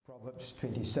Proverbs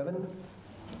 27.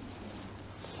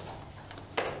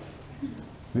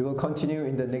 We will continue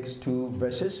in the next two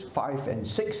verses, 5 and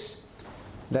 6.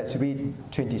 Let's read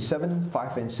 27,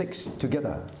 5 and 6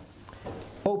 together.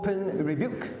 Open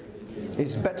rebuke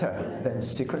is better than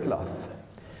secret love.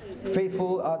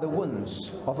 Faithful are the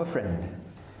wounds of a friend,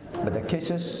 but the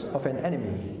kisses of an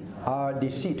enemy are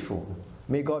deceitful.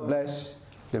 May God bless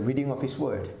the reading of His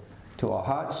Word to our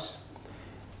hearts.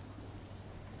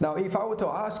 Now, if I were to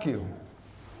ask you,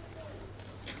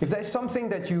 if there is something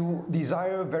that you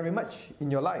desire very much in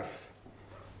your life,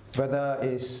 whether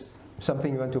it's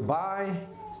something you want to buy,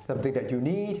 something that you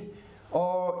need,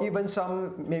 or even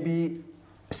some maybe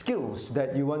skills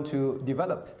that you want to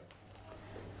develop,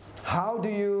 how do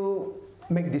you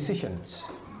make decisions?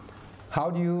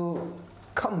 How do you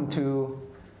come to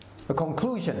a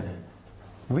conclusion?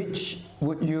 Which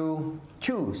would you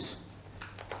choose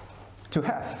to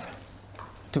have,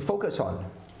 to focus on?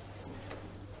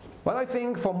 Well, I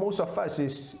think for most of us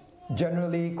is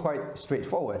generally quite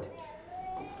straightforward.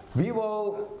 We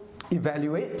will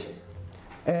evaluate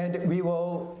and we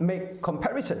will make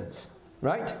comparisons,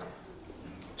 right?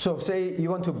 So say you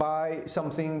want to buy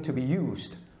something to be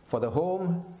used for the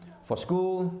home, for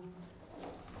school.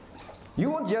 You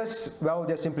won't just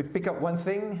simply pick up one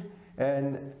thing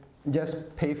and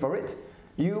just pay for it.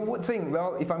 You would think,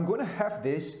 well, if I'm going to have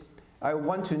this, I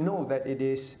want to know that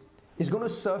it's going to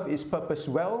serve its purpose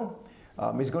well,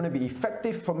 it's going to be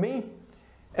effective for me.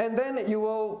 And then you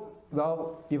will,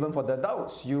 even for the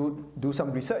adults, you do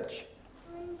some research.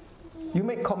 You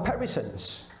make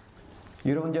comparisons.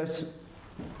 You don't just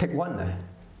take one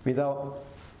without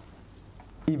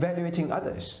evaluating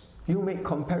others. You make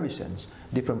comparisons.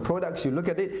 Different products, you look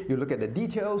at it, you look at the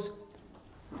details.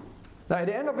 Now at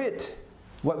the end of it,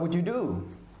 what would you do?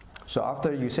 So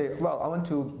after you say, well, I want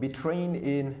to be trained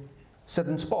in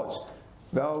certain sports,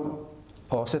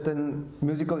 or certain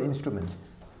musical instrument,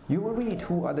 you will read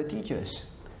who are the teachers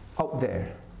out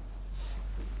there.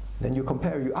 Then you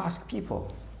compare, you ask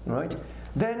people, right?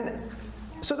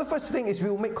 So the first thing is we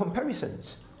will make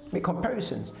comparisons.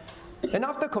 And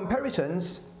after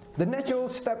comparisons, the natural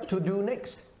step to do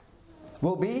next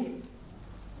will be,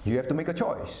 you have to make a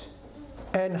choice.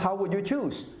 And how would you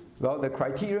choose? Well, the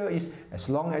criteria is as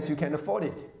long as you can afford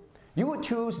it. You would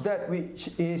choose that which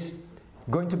is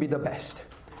going to be the best,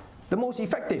 the most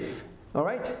effective, all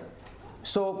right?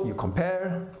 So you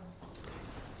compare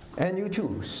and you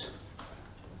choose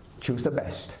the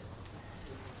best.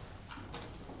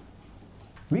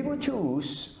 We will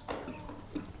choose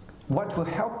what will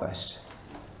help us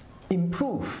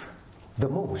improve the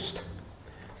most.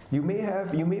 You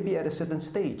may be at a certain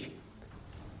stage,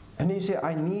 and then you say,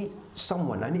 I need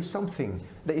something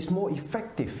that is more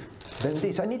effective than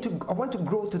this. I want to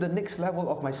grow to the next level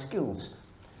of my skills.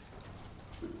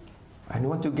 I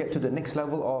want to get to the next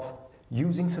level of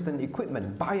using certain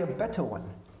equipment, buy a better one,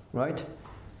 right?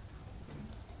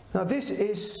 Now this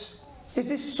is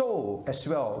this so as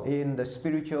well in the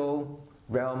spiritual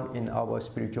realm, in our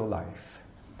spiritual life?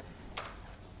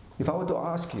 If I were to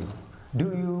ask you,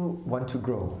 do you want to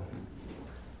grow?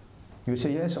 You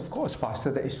say, yes, of course,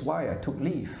 Pastor, that is why I took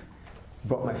leave,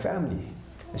 brought my family,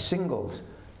 singles.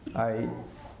 I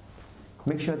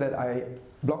make sure that I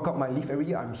block out my leave every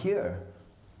year. I'm here.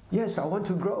 Yes, I want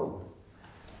to grow.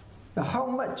 Now,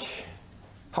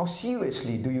 how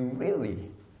seriously do you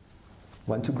really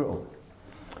want to grow?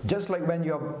 Just like when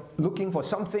you're looking for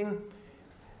something,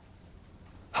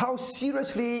 how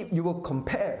seriously you will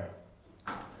compare,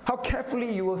 how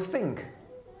carefully you will think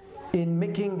in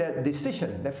making that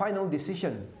decision, that final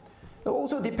decision. It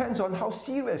also depends on how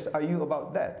serious are you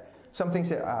about that. Something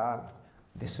say,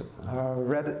 this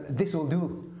will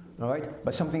do, all right?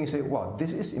 But something you say, wow,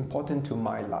 this is important to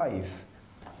my life.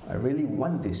 I really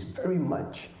want this very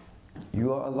much.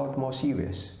 You are a lot more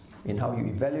serious in how you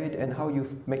evaluate and how you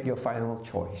make your final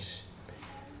choice.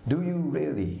 Do you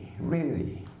really,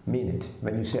 really mean it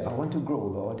when you say, I want to grow,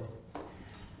 Lord?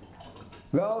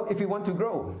 Well, if you want to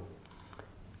grow,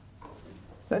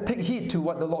 then take heed to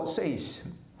what the Lord says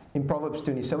in Proverbs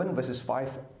 27 verses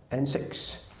 5 and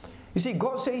 6. You see,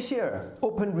 God says here,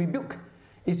 open rebuke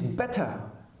is better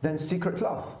than secret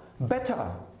love.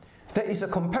 Better. There is a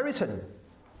comparison.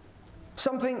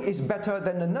 Something is better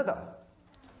than another.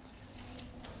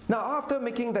 Now, after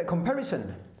making that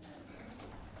comparison,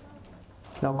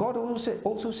 now God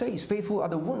also says, faithful are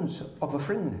the wounds of a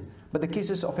friend, but the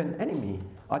kisses of an enemy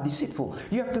are deceitful.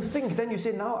 You have to think, then you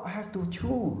say, now I have to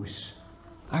choose.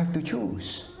 I have to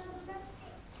choose.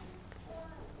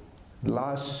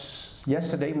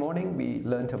 Yesterday morning, we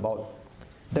learned about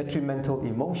detrimental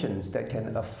emotions that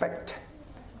can affect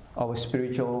our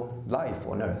spiritual life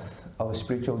on earth, our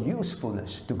spiritual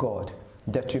usefulness to God,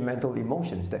 detrimental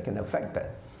emotions that can affect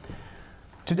that.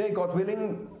 Today, God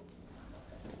willing,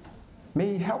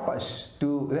 may He help us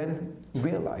to then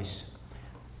realize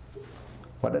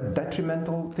what are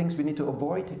detrimental things we need to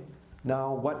avoid.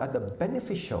 Now, what are the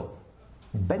beneficial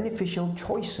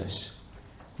choices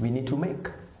we need to make?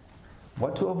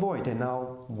 What to avoid, and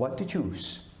now what to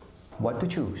choose. What to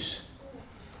choose.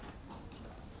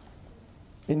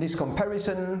 In this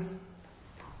comparison,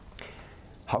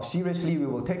 how seriously we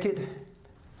will take it,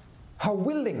 how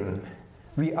willing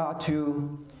we are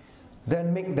to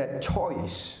then make that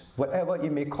choice, whatever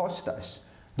it may cost us,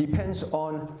 depends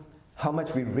on how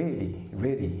much we really,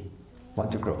 really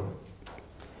want to grow.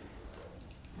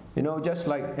 You know, just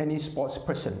like any sports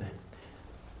person,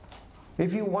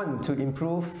 if you want to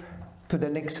improve to the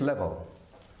next level,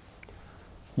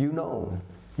 you know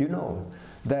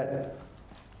that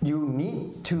you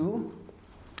need to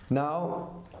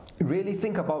now really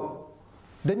think about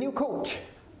the new coach.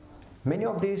 Many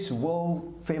of these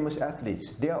world famous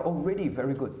athletes, they are already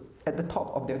very good at the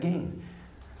top of their game.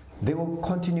 They will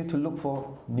continue to look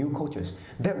for new coaches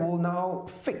that will now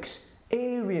fix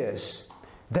areas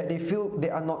that they feel they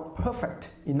are not perfect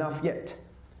enough yet.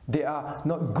 They are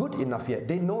not good enough yet.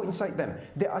 They know inside them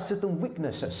there are certain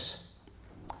weaknesses.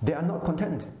 They are not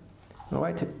content, all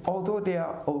right? Although they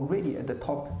are already at the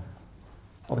top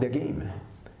of their game,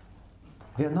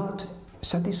 they are not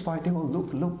satisfied. They will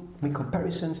look, make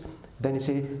comparisons. Then they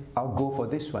say, I'll go for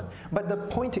this one. But the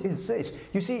point is this.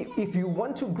 You see, if you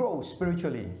want to grow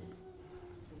spiritually,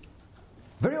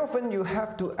 very often you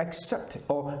have to accept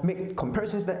or make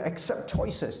comparisons that accept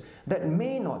choices that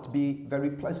may not be very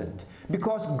pleasant.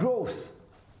 Because growth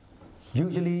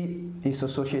usually is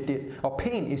associated, or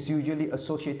pain is usually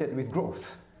associated with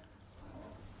growth.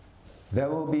 There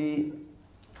will be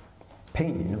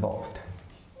pain involved.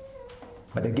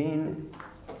 But again,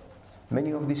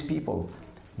 many of these people,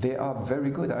 they are very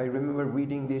good. I remember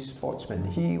reading this sportsman.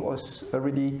 He was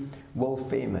already world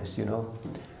famous, you know,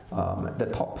 at the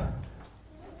top.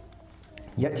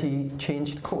 Yet he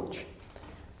changed coach.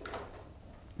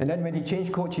 And then when he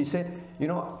changed coach, he said, you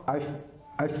know,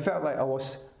 I felt like I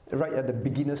was right at the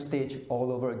beginner stage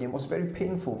all over again. It was very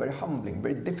painful, very humbling,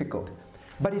 very difficult.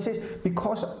 But he says,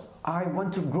 because I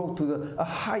want to grow to a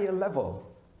higher level,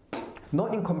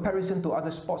 not in comparison to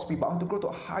other sports people, I want to grow to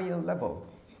a higher level.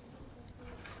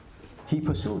 He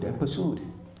pursued and pursued.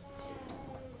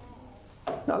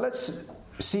 Now let's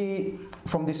see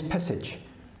from this passage,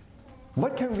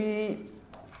 what can we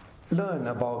learn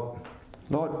about,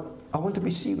 Lord, I want to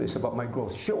be serious about my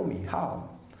growth. Show me how.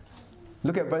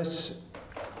 Look at verse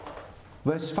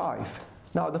 5.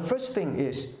 Now the first thing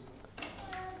is,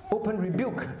 open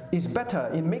rebuke is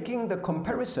better. In making the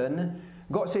comparison,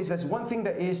 God says there's one thing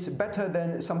that is better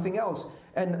than something else.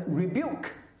 And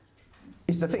rebuke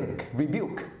is the thing.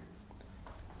 Rebuke.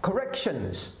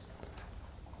 Corrections.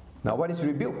 Now what is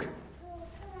rebuke?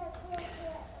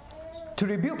 To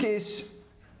rebuke is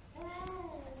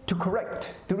to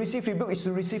correct. To receive rebuke is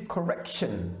to receive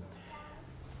correction.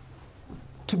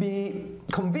 To be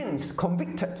convinced,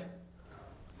 convicted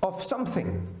of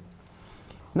something.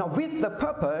 Now with the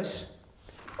purpose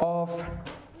of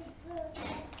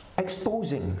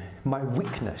exposing my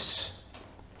weakness.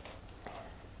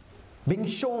 Being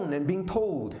shown and being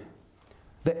told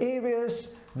the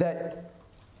areas that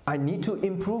I need to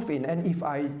improve in, and if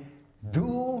I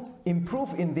do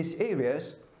improve in these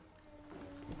areas,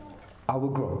 I will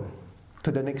grow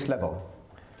to the next level.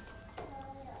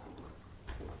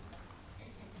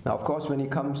 Now, of course, when it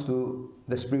comes to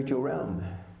the spiritual realm,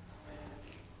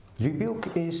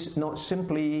 rebuke is not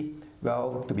simply,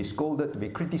 well, to be scolded, to be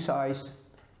criticized.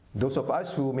 Those of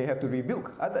us who may have to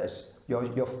rebuke others,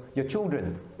 your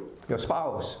children, your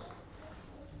spouse,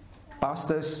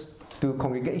 pastors to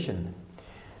congregation.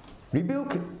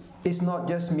 Rebuke is not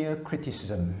just mere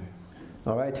criticism,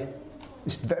 all right?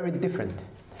 It's very different.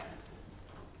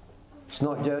 It's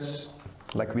not just,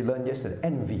 like we learned yesterday,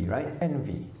 envy, right?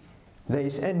 Envy. There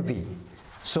is envy.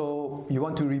 So you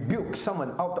want to rebuke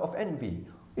someone out of envy.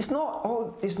 It's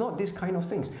not this kind of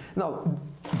things. Now,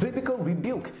 biblical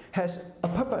rebuke has a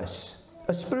purpose,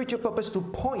 a spiritual purpose to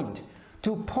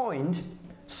point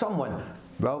someone,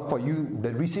 well, for you,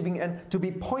 the receiving end, to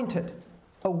be pointed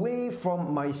away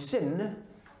from my sin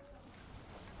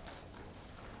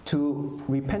to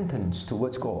repentance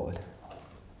towards God.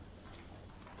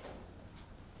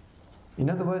 In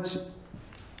other words,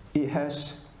 it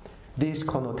has this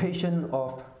connotation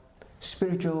of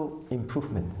spiritual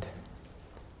improvement,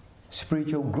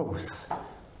 spiritual growth,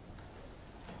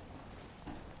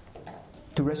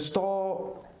 to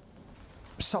restore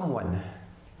someone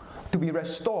to be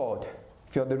restored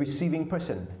if you're the receiving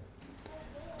person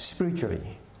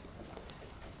spiritually.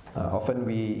 Often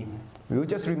we were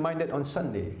just reminded on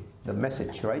Sunday, the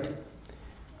message, right?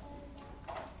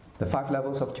 The 5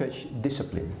 levels of church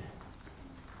discipline.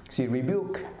 See,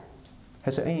 rebuke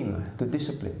has an aim to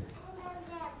discipline.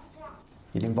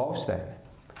 It involves that.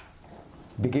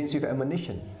 Begins with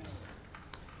admonition.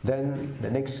 Then the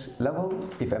next level,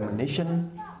 if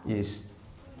admonition is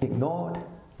ignored,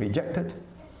 rejected,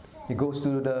 it goes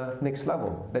to the next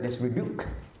level, that is rebuke.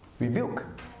 Rebuke.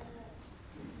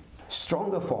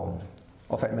 Stronger form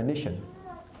of admonition.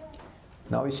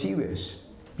 Now it's serious.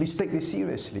 Please take this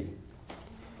seriously.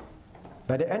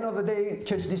 By the end of the day,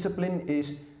 church discipline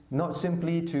is not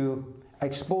simply to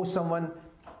expose someone,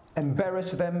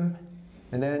 embarrass them,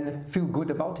 and then feel good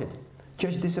about it.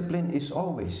 Church discipline is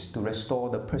always to restore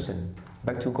the person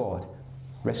back to God.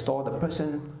 Restore the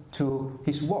person to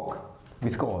his walk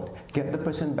with God. Get the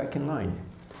person back in line.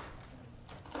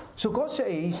 So God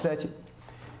says that,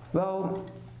 well,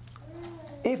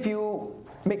 if you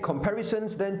make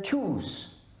comparisons, then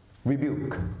choose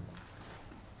rebuke.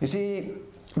 You see,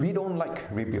 we don't like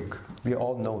rebuke. We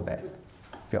all know that,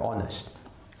 if we're honest.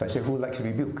 If I say, who likes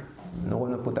rebuke? No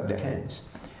one will put up their hands.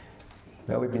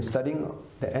 Well, we've been studying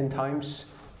the end times,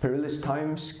 perilous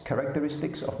times,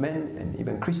 characteristics of men and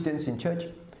even Christians in church.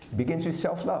 It begins with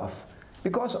self-love.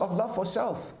 Because of love for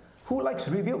self. Who likes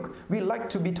rebuke? We like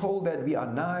to be told that we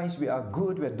are nice, we are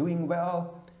good, we are doing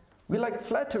well. We like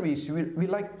flatteries, we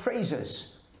like praises.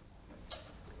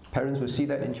 Parents will see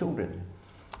that in children.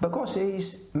 But God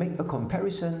says, make a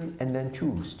comparison and then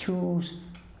choose. Choose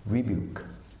rebuke.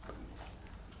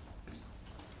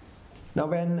 Now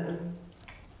when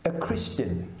a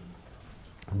Christian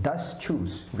does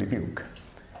choose rebuke,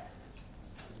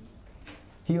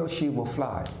 he or she will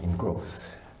fly in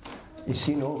growth. It's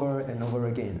seen over and over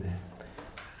again.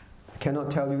 I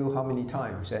cannot tell you how many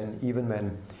times, and even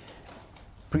when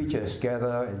preachers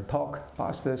gather and talk,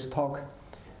 pastors talk,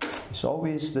 it's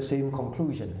always the same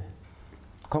conclusion.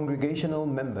 Congregational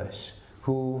members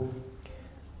who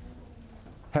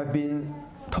have been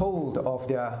told of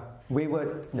their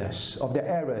waywardness, of their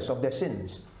errors, of their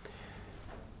sins.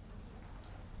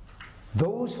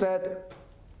 Those that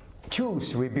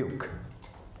choose rebuke,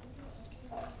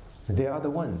 they are the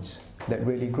ones that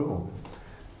really grow.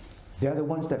 They are the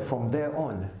ones that from there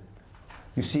on,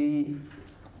 you see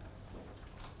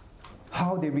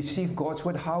how they receive God's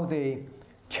word, how they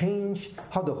change,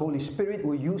 how the Holy Spirit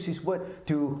will use His word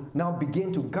to now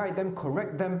begin to guide them,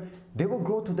 correct them. They will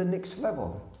grow to the next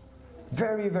level.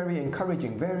 Very, very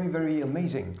encouraging, very, very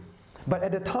amazing. But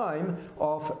at the time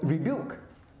of rebuke,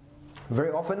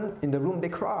 very often in the room they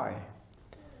cry.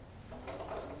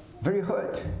 Very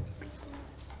hurt.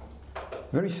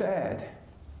 Very sad.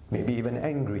 Maybe even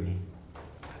angry.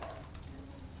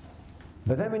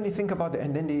 But then when you think about it,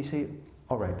 and then they say,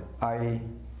 all right, I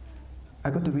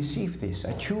got to receive this.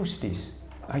 I choose this.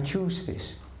 I choose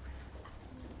this.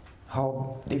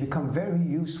 How they become very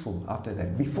useful after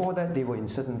that. Before that, they were in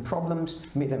certain problems,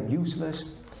 made them useless.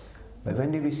 But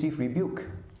when they receive rebuke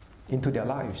into their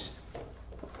lives,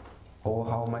 oh,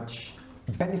 how much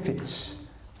benefits,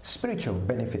 spiritual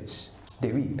benefits,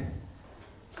 they reap.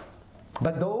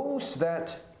 But those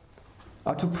that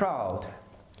are too proud,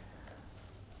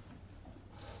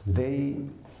 they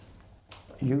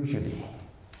usually,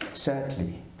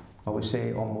 sadly, I would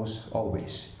say almost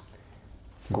always,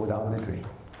 go down the drain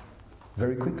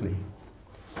very quickly.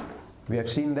 We have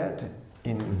seen that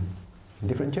in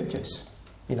different churches.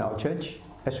 In our church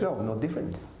as well, no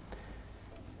different.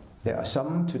 There are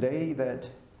some today that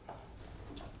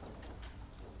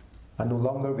are no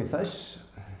longer with us.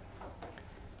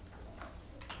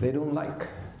 They don't like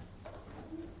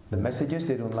the messages,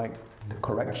 they don't like the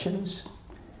corrections.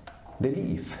 They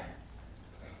leave.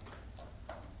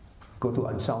 Go to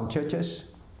unsound churches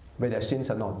where their sins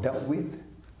are not dealt with.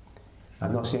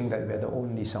 I'm not saying that we're the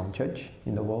only sound church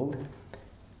in the world.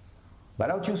 But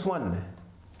I'll choose one.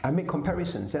 I make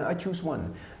comparisons and I choose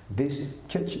one. This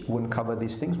church won't cover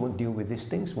these things, won't deal with these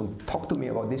things, won't talk to me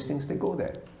about these things, they go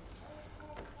there.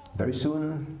 Very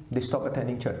soon, they stop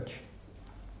attending church.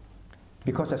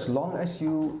 Because as long as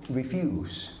you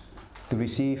refuse to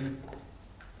receive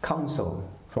counsel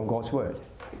from God's word,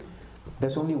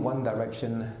 there's only one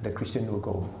direction the Christian will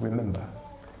go. Remember,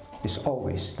 it's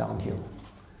always downhill.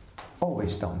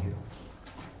 Always downhill.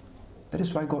 That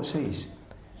is why God says,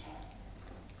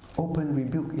 open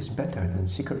rebuke is better than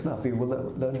secret love. We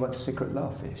will learn what secret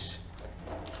love is.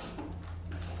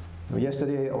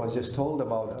 Yesterday I was just told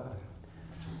about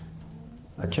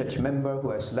a church member who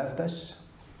has left us,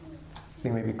 I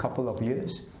think maybe a couple of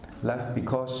years. left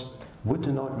because would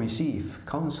not receive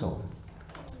counsel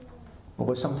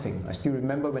over something. I still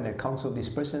remember when I counseled this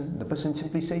person, the person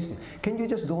simply says, can you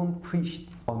just don't preach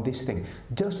on this thing?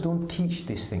 Just don't teach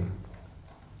this thing.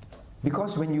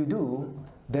 Because when you do,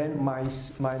 then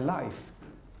my life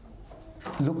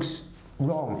looks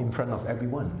wrong in front of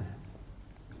everyone.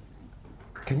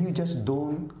 Can you just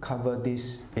don't cover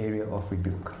this area of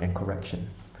rebuke and correction?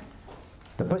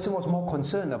 The person was more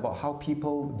concerned about how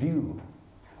people view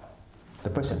the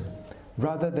person,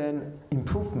 rather than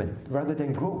improvement, rather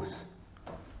than growth.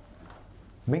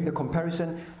 Make the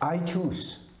comparison, I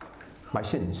choose my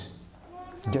sins.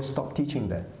 Just stop teaching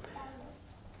that.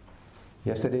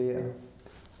 Yesterday,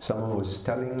 someone was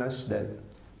telling us that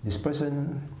this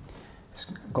person has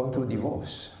gone through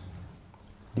divorce.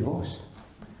 Divorced.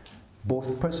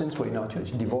 Both persons were in our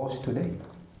church, divorced today.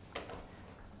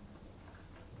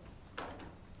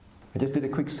 I just did a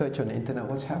quick search on the internet,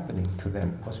 what's happening to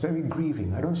them. It was very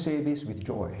grieving. I don't say this with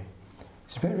joy.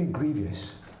 It's very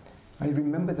grievous. I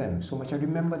remember them so much. I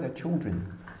remember their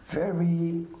children.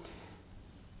 Very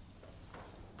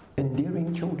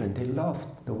endearing children. They love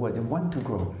the word. They want to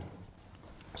grow.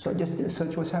 So I just did a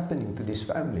search what's happening to this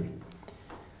family.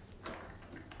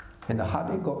 And the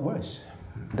heartache got worse.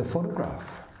 The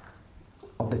photograph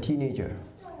of the teenager,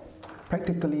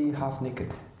 practically half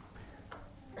naked,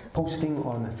 posting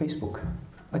on Facebook.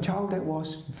 A child that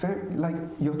was very, like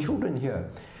your children here,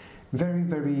 very,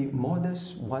 very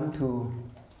modest, want to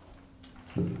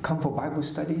come for Bible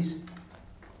studies.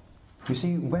 You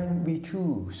see, when we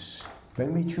choose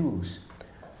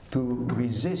to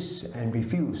resist and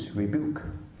refuse rebuke,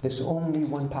 there's only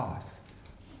one path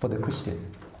for the Christian.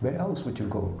 Where else would you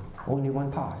go? Only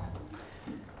one path.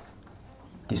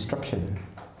 Destruction.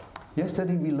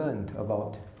 Yesterday we learned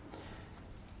about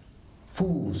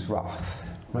fool's wrath,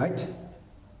 right?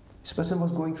 This person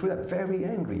was going through that, very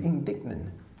angry,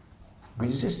 indignant,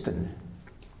 resistant.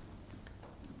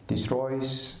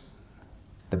 Destroys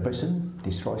the person,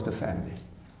 destroys the family.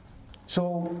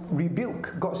 So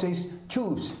rebuke, God says,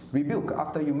 choose rebuke.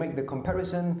 After you make the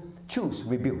comparison, choose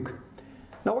rebuke.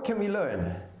 Now what can we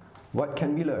learn? What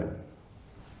can we learn?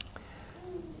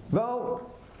 Well,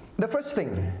 the first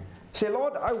thing, say,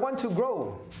 Lord, I want to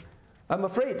grow. I'm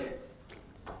afraid.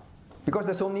 Because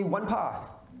there's only one path.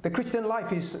 The Christian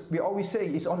life is, we always say,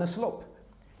 is on a slope.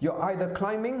 You're either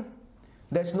climbing,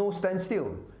 there's no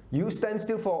standstill. You stand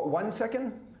still for 1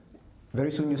 second,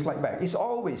 very soon you slide back. It's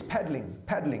always paddling,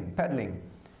 paddling, paddling,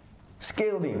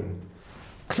 scaling,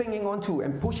 clinging onto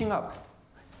and pushing up.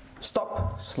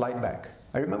 Stop, slide back.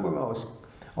 I remember when I was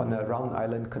on a round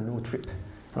island canoe trip,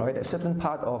 right, a certain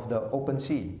part of the open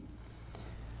sea.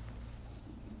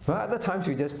 Well, other times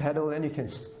you just paddle and you can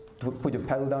put your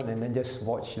paddle down and then just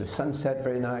watch the sunset,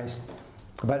 very nice.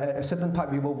 But at a certain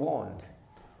part we were warned.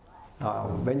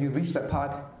 When you reach that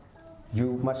part,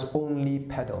 you must only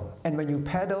paddle. And when you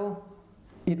paddle,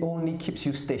 it only keeps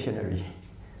you stationary.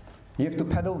 You have to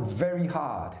paddle very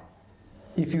hard.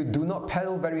 If you do not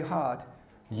paddle very hard,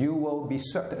 you will be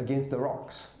swept against the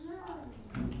rocks.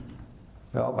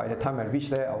 Well, by the time I reached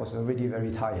there, I was already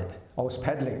very tired. I was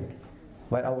paddling,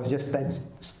 but I was just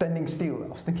standing still. I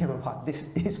was thinking in my heart, this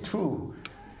is true.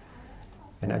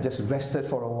 And I just rested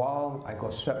for a while. I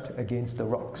got swept against the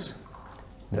rocks.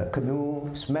 The canoe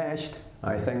smashed.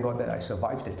 I thank God that I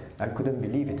survived it. I couldn't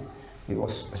believe it. It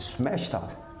was smashed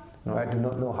up. No, I do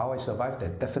not know how I survived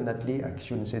that. Definitely, I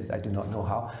shouldn't say that I do not know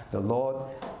how. The Lord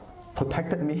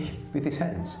protected me with His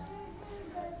hands.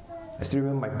 I still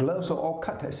remember my gloves were all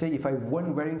cut. I say if I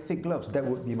weren't wearing thick gloves, that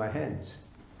would be my hands.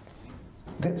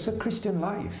 That's a Christian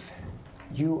life.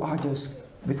 You are just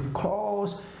with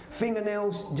claws,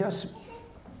 fingernails, just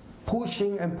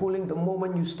pushing and pulling. The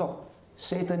moment you stop,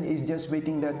 Satan is just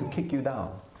waiting there to kick you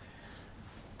down.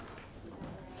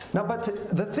 Now, but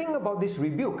the thing about this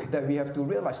rebuke that we have to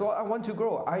realize, Lord, I want to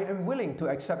grow. I am willing to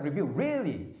accept rebuke.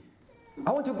 Really?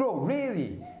 I want to grow.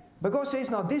 Really? But God says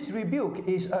now this rebuke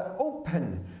is an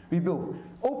open rebuke.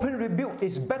 Open rebuke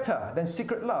is better than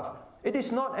secret love. It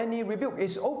is not any rebuke.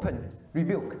 It's open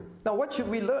rebuke. Now, what should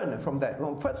we learn from that?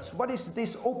 Well, first, what is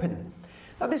this open?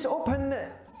 Now, this open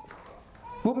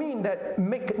would mean that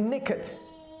make naked,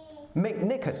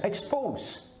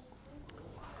 expose.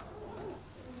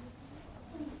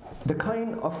 The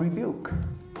kind of rebuke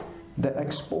that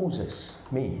exposes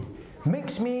me,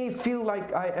 makes me feel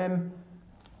like I am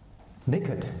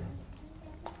naked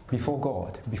before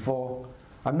God,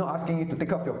 I'm not asking you to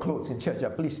take off your clothes in church,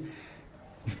 please.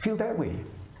 You feel that way,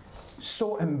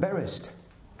 so embarrassed.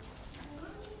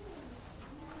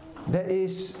 There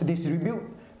is this rebuke.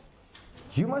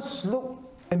 You must look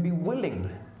and be willing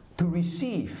to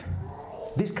receive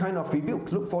this kind of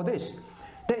rebuke. Look for this.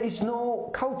 There is no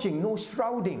couching, no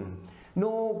shrouding,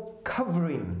 no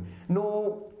covering,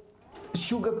 no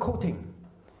sugar coating.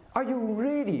 Are you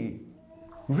really,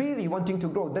 really wanting to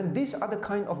grow? Then these are the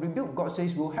kind of rebuke God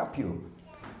says will help you.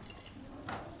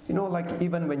 You know, like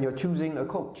even when you're choosing a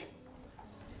coach,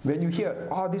 when you hear,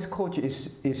 oh, this coach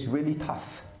is really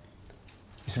tough.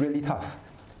 It's really tough.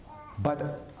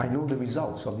 But I know the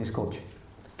results of this coach.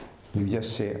 You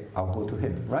just say, I'll go to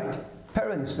him, right?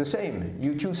 Parents, the same.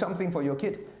 You choose something for your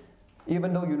kid,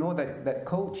 even though you know that that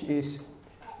coach is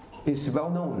well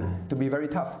known to be very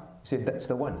tough. Say, that's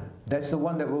the one. That's the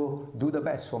one that will do the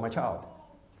best for my child.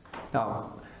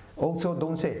 Now, also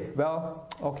don't say, well,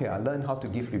 okay, I learned how to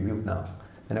give rebuke now.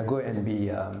 And I go and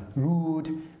be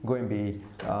rude, go and be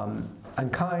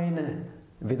unkind,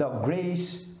 without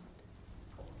grace,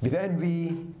 with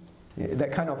envy,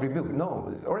 that kind of rebuke.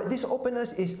 No, or this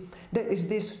openness is, there is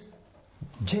this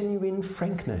genuine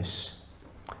frankness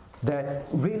that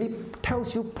really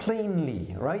tells you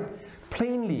plainly, right?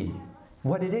 Plainly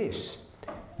what it is.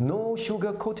 No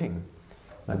sugar coating.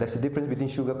 Now, that's the difference between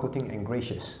sugar coating and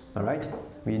gracious. All right?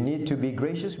 We need to be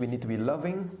gracious. We need to be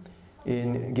loving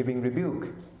in giving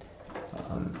rebuke.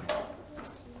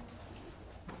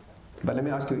 But let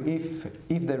me ask you,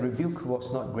 if the rebuke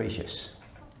was not gracious,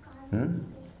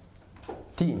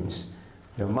 teens,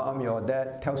 your mom, your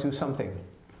dad tells you something,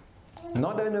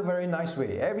 not in a very nice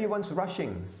way. Everyone's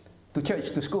rushing to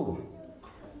church, to school.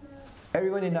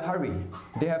 Everyone in a hurry.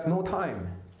 They have no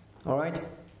time. All right?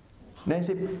 Then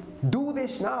say, do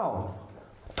this now.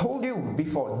 Told you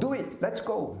before. Do it. Let's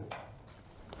go.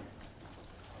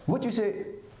 Would you say,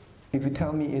 if you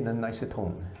tell me in a nicer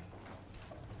tone?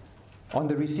 On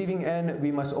the receiving end,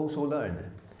 we must also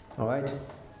learn. All right?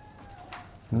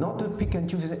 Not to pick and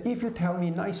choose. If you tell me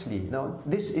nicely. Now,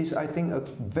 this is, I think, a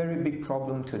very big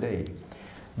problem today.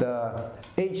 The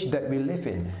age that we live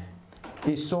in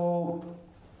is so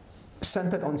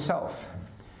centered on self.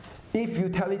 If you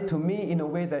tell it to me in a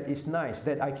way that is nice,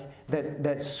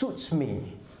 that suits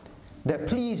me, that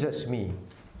pleases me,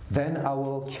 then I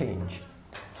will change.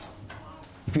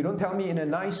 If you don't tell me in a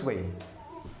nice way,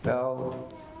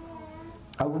 well,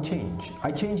 I won't change.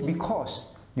 I change because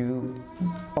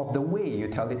of the way you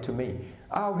tell it to me.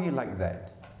 Are we like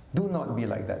that? Do not be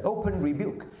like that. Open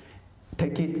rebuke.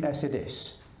 Take it as it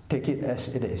is. Take it as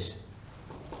it is.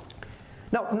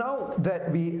 Now that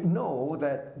we know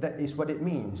that is what it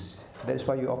means, that is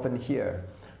why you often hear,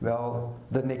 well,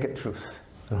 the naked truth,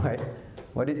 right?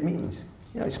 What it means.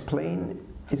 Yeah, it's plain,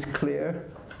 it's clear,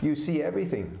 you see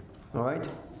everything, all right?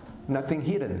 Nothing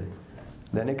hidden.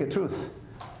 The naked truth.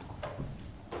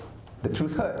 The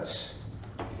truth hurts.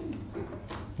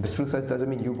 The truth hurts doesn't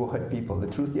mean you go hurt people.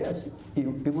 The truth, yes, it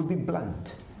would be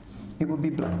blunt. It would be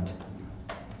blunt.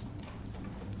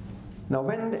 Now,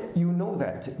 when you know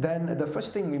that, then the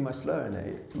first thing we must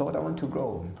learn, Lord, I want to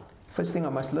grow. First thing I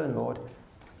must learn, Lord,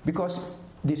 because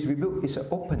this rebuke is an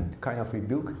open kind of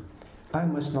rebuke, I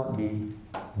must not be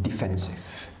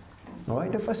defensive. All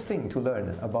right, the first thing to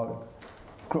learn about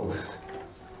growth,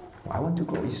 I want to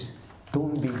grow, is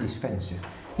don't be defensive.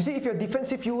 You see, if you're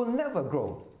defensive, you will never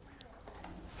grow.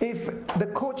 If the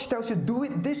coach tells you, do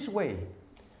it this way,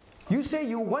 you say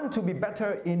you want to be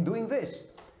better in doing this.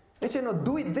 They say, no,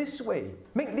 do it this way.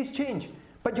 Make this change.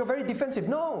 But you're very defensive.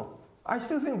 No, I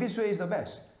still think this way is the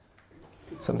best.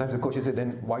 Sometimes the coach will say,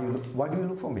 then why do you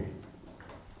look for me?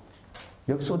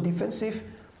 You're so defensive,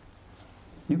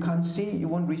 you can't see, you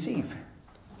won't receive.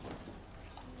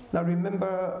 Now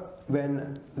remember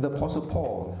when the Apostle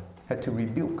Paul had to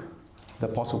rebuke the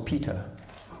Apostle Peter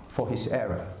for his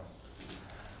error.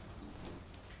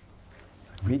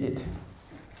 Read it.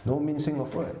 No mincing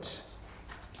of words.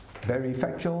 Very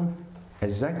factual,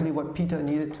 exactly what Peter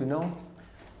needed to know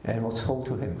and was told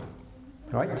to him.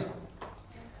 Right?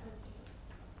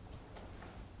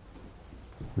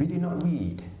 We did not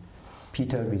read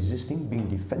Peter resisting, being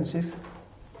defensive.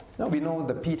 Now we know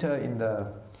the Peter in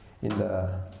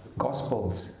the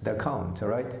Gospels, the account,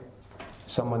 right?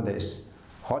 Someone that is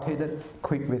hot-headed,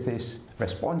 quick with his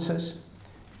responses.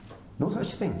 No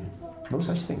such thing. No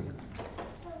such thing.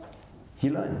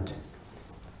 He learned.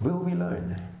 Will we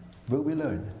learn? Will we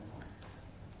learn?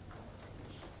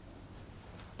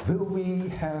 Will we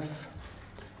have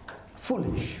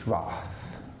foolish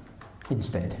wrath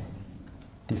instead?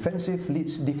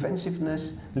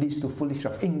 Defensiveness leads to foolish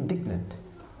wrath, indignant.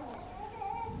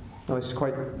 Now it's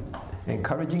quite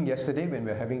encouraging. Yesterday when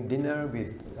we were having dinner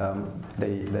with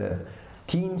the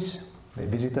teens, they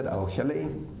visited our chalet.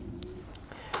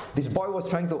 This boy was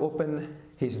trying to open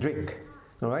his drink,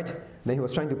 all right? Then he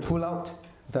was trying to pull out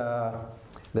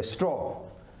the straw.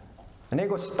 And then he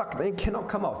got stuck, then he cannot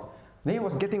come out. Then he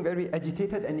was getting very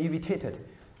agitated and irritated.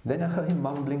 Then I heard him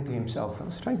mumbling to himself. I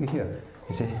was trying to hear.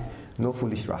 He said, no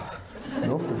foolish wrath.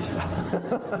 No foolish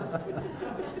wrath.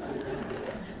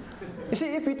 You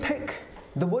see, if we take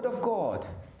the word of God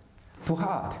to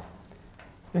heart,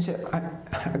 you say,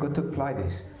 I got to apply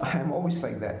this. I am always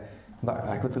like that. But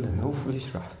I got to learn, no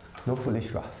foolish wrath. No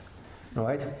foolish wrath.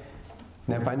 Right?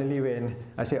 Then finally when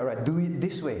I say, all right, do it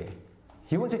this way.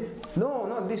 He won't say, no,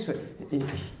 not this way.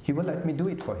 He will let me do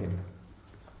it for him.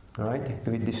 All right?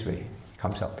 Do it this way. It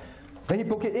comes out. Then he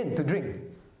poke it in to drink.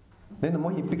 Then the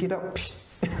more he pick it up,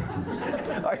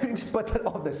 everything spurted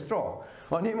off the straw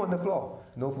on him on the floor.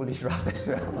 No foolish wrath as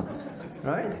well.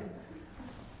 Right?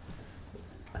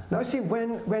 Now see,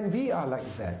 when we are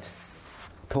like that,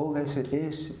 told as it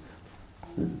is,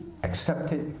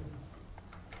 accepted,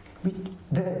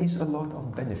 there is a lot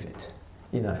of benefit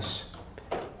in us.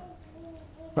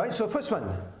 Right? So first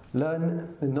one,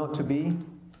 learn not to be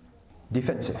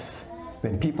defensive.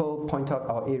 When people point out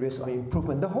our areas of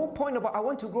improvement, the whole point about I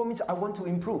want to grow means I want to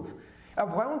improve.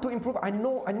 If I want to improve, I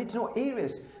need to know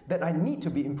areas that I need to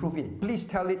be improved in. Please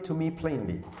tell it to me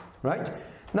plainly. Right?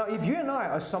 Now, if you and I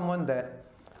are someone that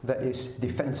is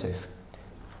defensive,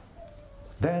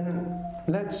 then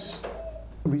let's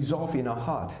resolve in our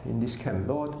heart in this camp,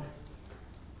 Lord,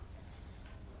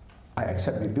 I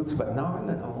accept rebukes, but now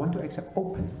I want to accept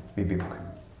open rebuke.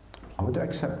 I want to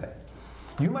accept that.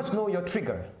 You must know your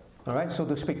trigger, all right, so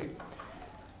to speak.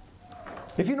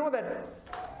 If you know that,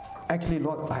 actually,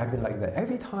 Lord, I have been like that.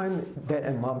 Every time Dad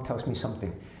and Mom tells me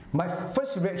something, my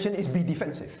first reaction is be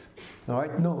defensive. All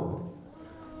right, no.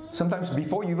 Sometimes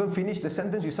before you even finish the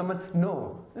sentence with someone,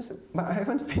 no. But I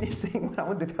haven't finished saying what I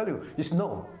want to tell you. Just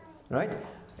no, right?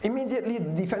 Immediately the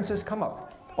defenses come up.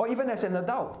 Or even as an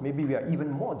adult, maybe we are even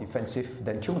more defensive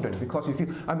than children because we feel,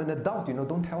 I'm an adult,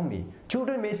 don't tell me.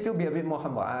 Children may still be a bit more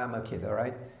humble. I'm a kid, all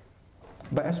right?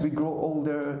 But as we grow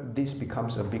older, this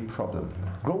becomes a big problem.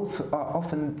 Growth are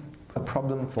often a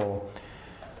problem for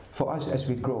us as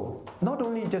we grow. Not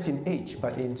only just in age,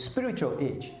 but in spiritual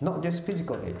age, not just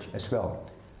physical age as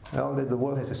well. Well, the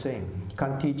world has a saying, you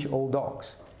can't teach old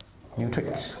dogs new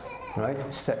tricks, right?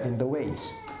 Set in the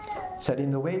ways. Set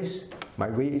in the ways, my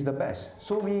way is the best.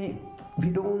 So we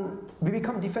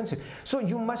become defensive. So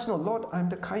you must know, Lord, I'm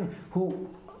the kind who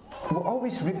will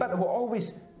always rebut, will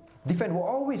always defend, will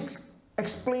always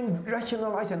explain,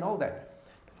 rationalize and all that.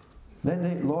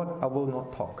 Then Lord, I will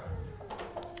not talk.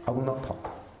 I will not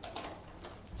talk.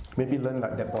 Maybe learn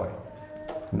like that boy.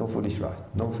 No foolish wrath,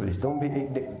 no foolish. Don't be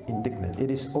indignant.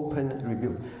 It is open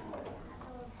rebuke.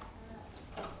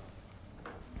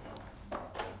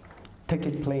 Take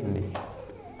it plainly.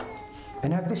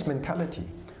 And have this mentality.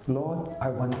 Lord, I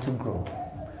want to grow.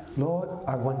 Lord,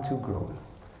 I want to grow.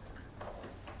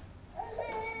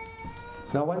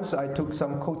 Now, once I took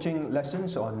some coaching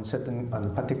lessons on a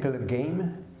particular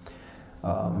game.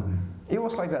 It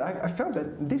was like that. I felt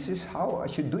that this is how I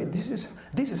should do it.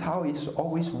 This is how it's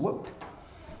always worked.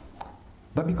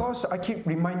 But because I keep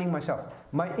reminding myself,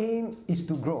 my aim is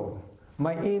to grow.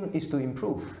 My aim is to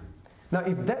improve. Now,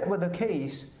 if that were the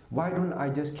case, why don't I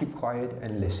just keep quiet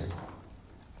and listen?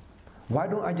 Why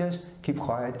don't I just keep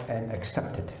quiet and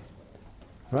accept it?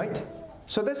 Right?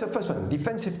 So that's the first one,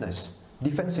 defensiveness.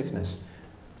 Defensiveness.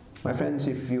 My friends,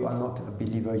 if you are not a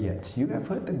believer yet, you have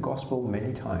heard the gospel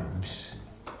many times.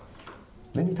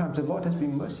 Many times the Lord has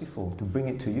been merciful to bring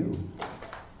it to you.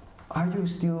 Are you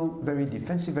still very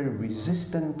defensive, very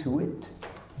resistant to it?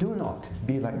 Do not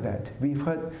be like that. We've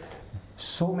heard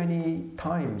so many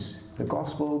times the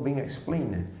gospel being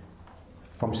explained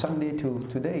from Sunday to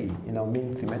today in our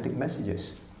main thematic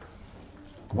messages.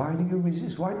 Why do you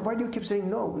resist? Why do you keep saying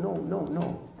no, no, no,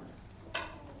 no?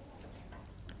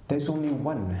 There's only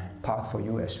one path for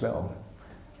you as well.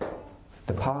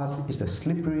 The path is the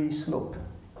slippery slope,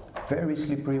 very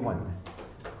slippery one,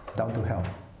 down to hell.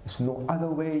 There's no other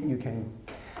way you can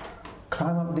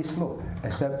climb up this slope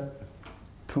except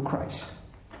through Christ.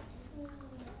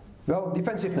 Well,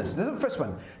 defensiveness, that's the first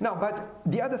one. Now, but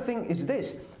the other thing is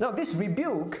this. Now, this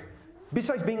rebuke,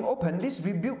 besides being open, this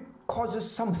rebuke causes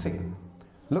something.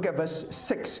 Look at verse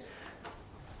 6.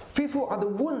 Fearful are the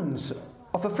wounds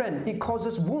of a friend. It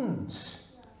causes wounds,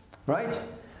 right?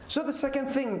 So the second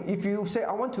thing, if you say,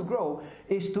 I want to grow,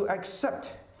 is to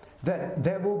accept that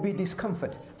there will be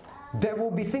discomfort. There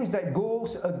will be things that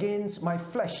goes against my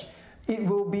flesh. It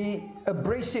will be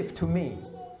abrasive to me.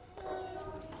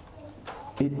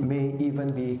 It may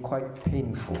even be quite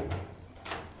painful.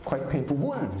 Quite painful.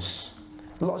 Wounds.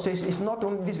 The Lord says it's not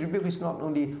only, this rebuke is not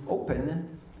only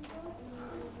open,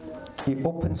 it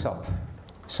opens up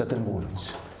certain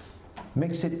wounds.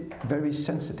 makes it very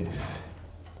sensitive.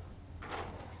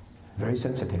 Very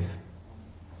sensitive.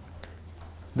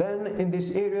 Then in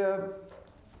this area,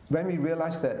 when we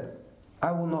realize that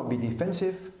I will not be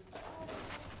defensive,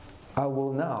 I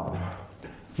will now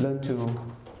learn to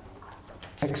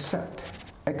accept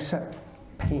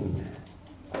pain,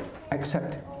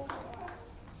 accept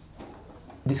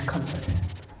discomfort,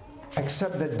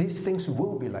 accept that these things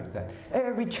will be like that.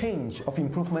 Every change of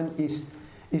improvement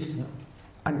is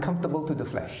uncomfortable to the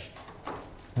flesh.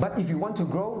 But if you want to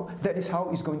grow, that is how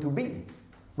it's going to be,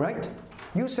 right?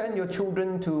 You send your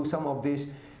children to some of these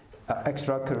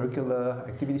extracurricular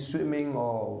activities, swimming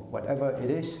or whatever it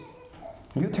is.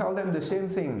 You tell them the same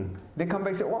thing. They come back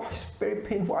and say, oh, it's very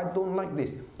painful, I don't like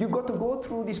this. You've got to go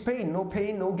through this pain, no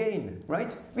gain,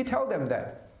 right? We tell them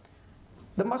that.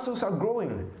 The muscles are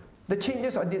growing. The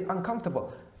changes are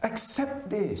uncomfortable. Accept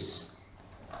this.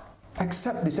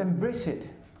 Accept this, embrace it,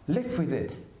 live with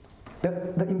it.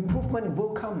 The improvement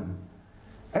will come.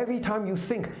 Every time you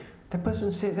think, the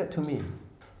person said that to me,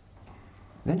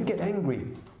 then you get angry.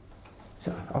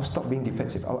 So I'll stop being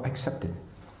defensive, I'll accept it.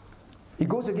 It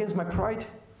goes against my pride.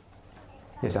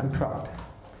 Yes, I'm proud.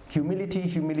 Humility,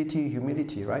 humility,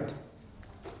 humility, right?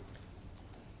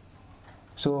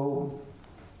 So,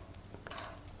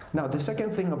 now the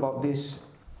second thing about this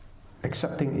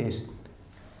accepting is,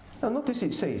 now notice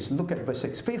it says, look at verse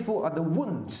 6, faithful are the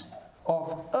wounds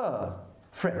of a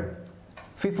friend.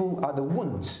 Faithful are the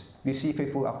wounds. We see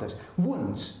faithful after this.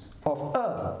 Wounds of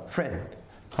a friend.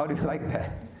 How do you like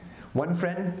that? One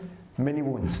friend, many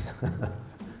wounds.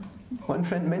 One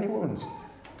friend, many wounds.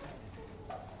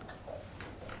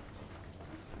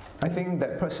 I think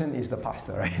that person is the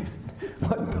pastor, right?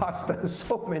 One pastor,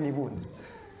 so many wounds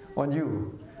on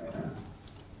you.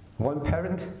 One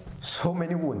parent, so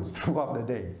many wounds throughout the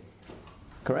day.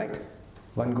 Correct?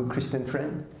 One good Christian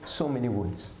friend, so many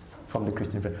wounds from the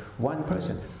Christian friend. One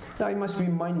person. Now I must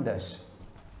remind us,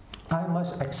 I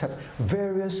must accept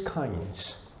various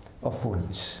kinds of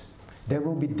wounds. There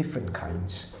will be different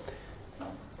kinds.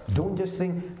 Don't just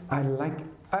think, I like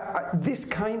this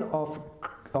kind of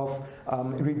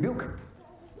rebuke,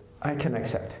 I can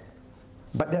accept.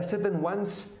 But there are certain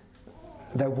ones,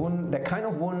 that kind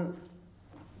of wound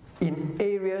in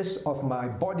areas of my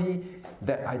body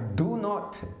that I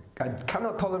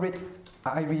cannot tolerate,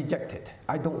 I reject it.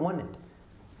 I don't want it.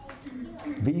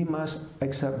 We must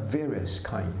accept various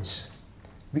kinds.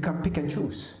 We can't pick and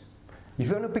choose. If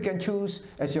you want to pick and choose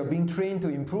as you're being trained to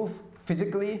improve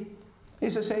physically,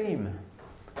 it's the same.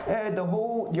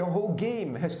 Your whole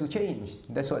game has to change.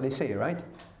 That's what they say, right?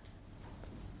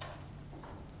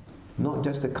 Not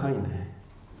just the kind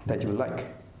that you like,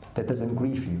 that doesn't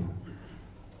grieve you.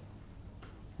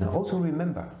 Now also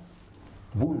remember,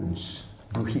 wounds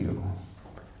do heal.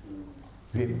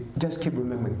 Just keep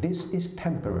remembering, this is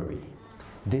temporary.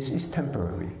 This is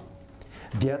temporary.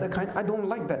 The other kind, I don't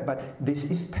like that, but this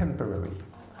is temporary.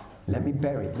 Let me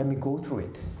bear it, let me go through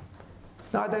it.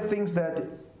 Now there are things that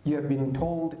you have been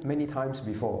told many times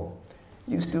before.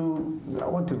 You still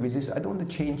want to resist, I don't want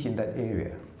to change in that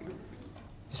area.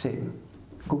 You say,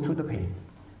 go through the pain.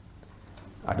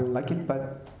 I don't like it,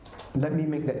 but let me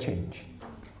make that change.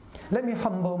 Let me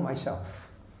humble myself.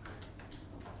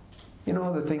 You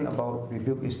know, the thing about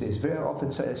rebuke is this, very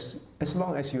often says, as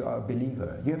long as you are a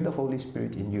believer, you have the Holy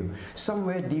Spirit in you,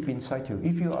 somewhere deep inside you,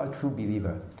 if you are a true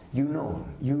believer, you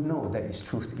know there is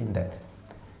truth in that.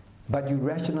 But you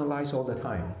rationalize all the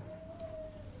time.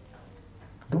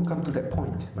 Don't come to that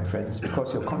point, my friends,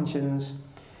 because your conscience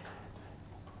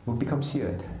will become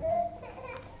seared.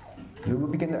 You will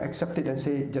begin to accept it and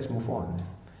say, just move on.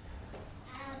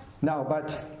 Now,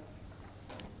 but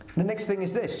the next thing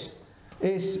is this,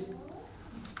 is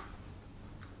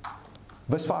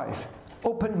verse 5.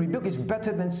 Open rebuke is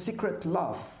better than secret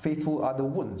love. Faithful are the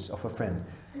wounds of a friend.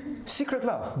 Secret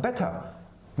love, better.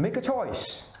 Make a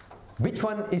choice. Which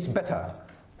one is better?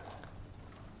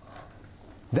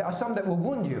 There are some that will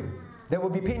wound you, that will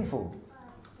be painful.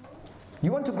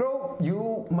 You want to grow,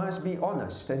 you must be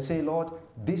honest and say, Lord,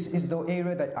 this is the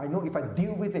area that I know if I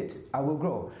deal with it, I will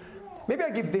grow. Maybe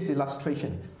I give this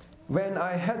illustration. When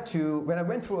I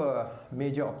went through a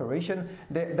major operation,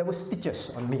 there were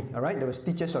stitches on me, all right? There were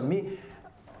stitches on me.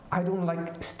 I don't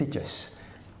like stitches.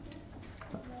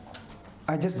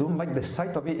 I just don't like the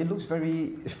sight of it. It looks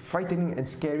very frightening and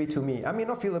scary to me. I may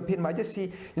not feel the pain, but I just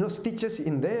see, stitches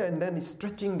in there and then it's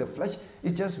stretching the flesh.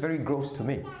 It's just very gross to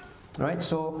me, right?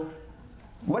 So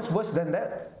what's worse than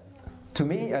that, to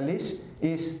me at least,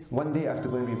 is one day I have to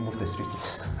go and remove the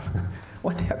stitches.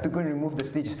 One day I have to go and remove the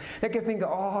stitches. I can think,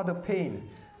 oh, the pain.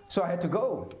 So I had to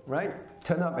go, right?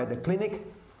 Turn up at the clinic.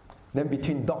 Then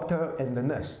between doctor and the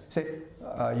nurse, say,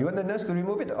 you want the nurse to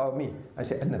remove it or me? I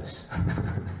say, a nurse.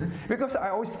 Because I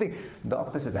always think,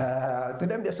 doctors, to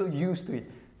them they're so used to it.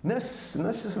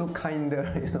 Nurses look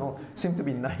kinder, seem to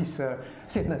be nicer. I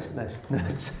said, nurse.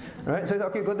 Right? So I said,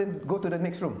 okay, go to the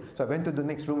next room. So I went to the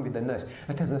next room with the nurse.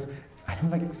 I told the nurse, I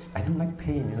don't like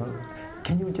pain,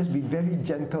 Can you just be very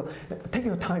gentle? Take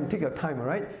your time, all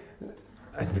right?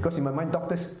 And because in my mind,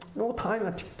 doctors, no time,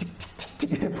 tick, tick, tick, tick,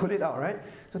 tick, pull it out, right?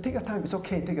 So take your time, it's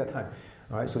okay, take your time.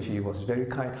 All right, so she was very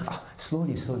kind.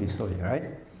 Slowly, all right?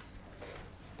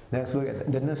 Then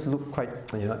the nurse looked quite,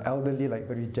 elderly, like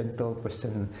very gentle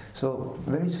person. So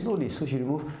very slowly, so she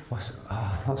removed, was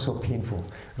not so painful.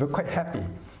 We were quite happy.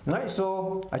 Right,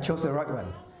 so I chose the right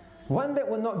one. One that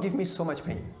will not give me so much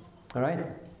pain. All right?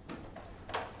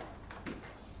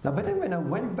 Now, but then when I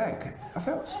went back, I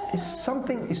felt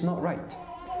something is not right.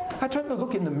 I tried to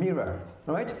look in the mirror,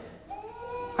 all right?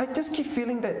 I just keep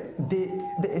feeling that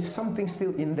there is something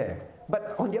still in there.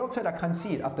 But on the outside, I can't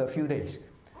see it after a few days.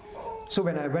 So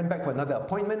when I went back for another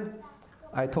appointment,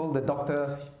 I told the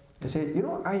doctor, I said,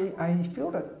 I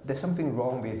feel that there's something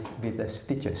wrong with the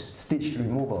stitch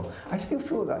removal. I still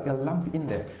feel like a lump in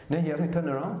there. Then he asked me to turn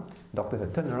around. Doctor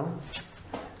said, turn around.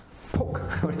 Poke.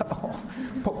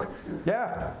 Poke.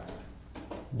 Yeah.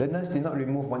 The nurse did not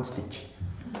remove one stitch.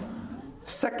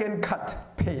 Second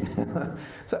cut, pain.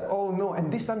 So, oh no,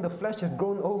 and this time the flesh has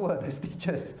grown over the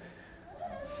stitches.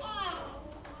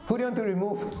 Who do you want to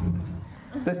remove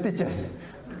the stitches?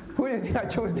 Who do you think I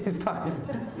chose this time?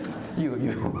 You,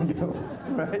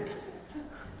 right?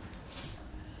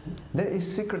 There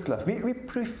is secret love. We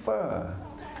prefer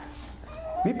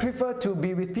to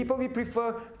be with people. We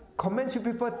prefer comments. We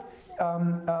prefer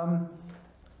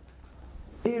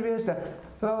areas that,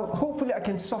 hopefully I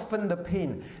can soften the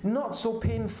pain. Not so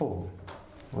painful.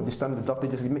 Well, this time the doctor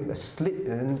just made a slit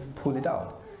and pulled it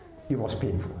out. It was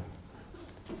painful.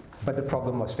 But the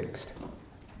problem was fixed.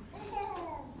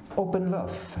 Open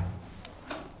love.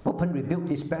 Open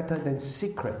rebuke is better than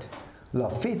secret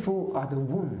love. Faithful are the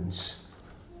wounds.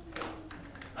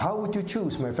 How would you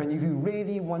choose, my friend, if you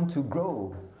really want to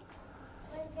grow?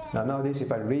 Now nowadays,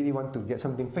 if I really want to get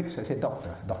something fixed, I say,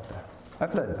 doctor.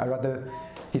 I've learned.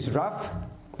 He's rough.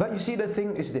 But you see, the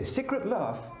thing is this. Secret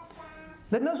love.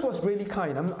 The nurse was really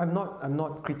kind. I'm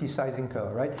not criticizing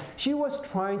her, right? She was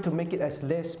trying to make it as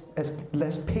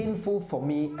less painful for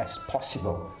me as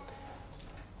possible.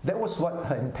 That was what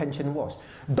her intention was.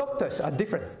 Doctors are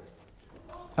different.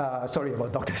 Sorry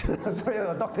about doctors. Sorry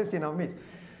about doctors in our midst.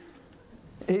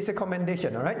 It's a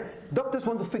commendation, all right? Doctors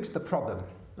want to fix the problem,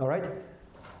 all right?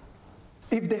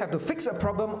 If they have to fix a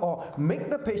problem or make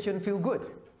the patient feel good,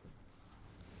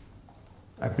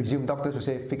 I presume doctors will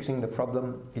say fixing the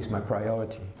problem is my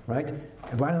priority, right?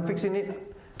 And when I'm fixing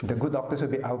it, the good doctors will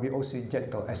be, I'll be also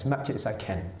gentle as much as I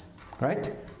can,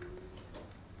 right?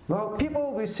 Well,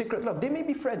 people with secret love, they may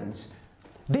be friends,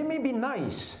 they may be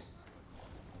nice,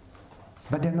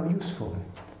 but they're not useful.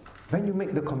 When you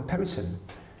make the comparison,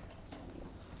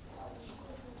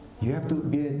 you have to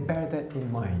bear that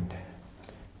in mind.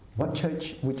 What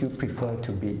church would you prefer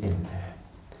to be in?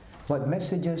 What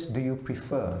messages do you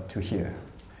prefer to hear?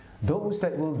 Those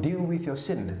that will deal with your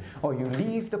sin, or you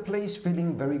leave the place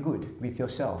feeling very good with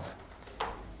yourself?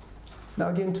 Now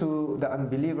again, to the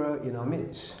unbeliever in our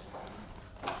midst,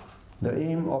 the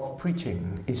aim of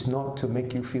preaching is not to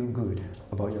make you feel good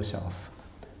about yourself.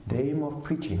 The aim of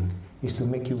preaching is to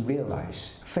make you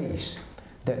face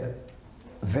that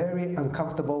very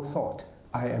uncomfortable thought,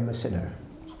 I am a sinner.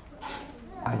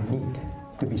 I need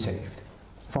to be saved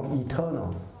from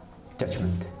eternal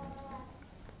judgment.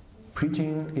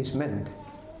 Preaching is meant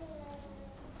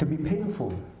to be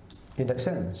painful in that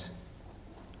sense,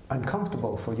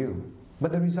 uncomfortable for you,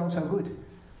 but the results are good.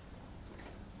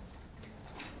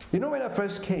 You know, when I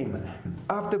first came,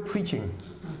 after preaching,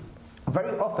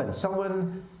 very often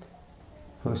someone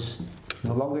who's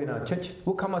no longer in our church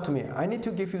will come up to me, I need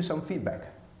to give you some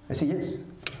feedback. I say, yes.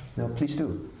 No, please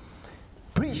do.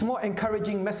 Preach more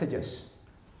encouraging messages.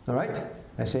 All right?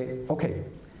 I say, okay.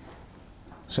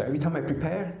 So every time I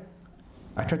prepare,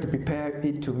 I try to prepare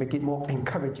it to make it more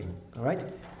encouraging. All right?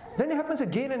 Then it happens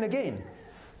again and again.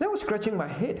 Then I was scratching my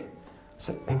head. I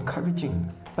said,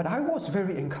 encouraging. But I was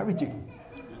very encouraging.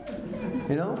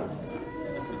 You know?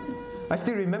 I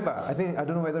still remember. I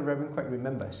don't know whether the Reverend quite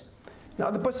remembers.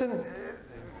 Now the person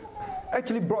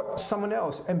actually brought someone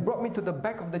else and brought me to the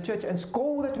back of the church and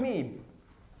scolded me.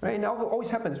 Right? Now what always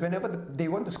happens whenever they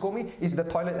want to scold me is the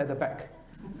toilet at the back.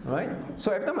 Right?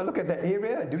 So every time I look at that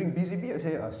area during BZB, I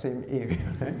say, same area.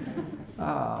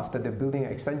 After the building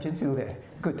extension, still there.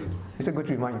 Good. It's a good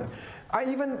reminder. I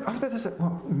even, after this,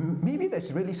 well, maybe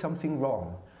there's really something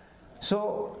wrong.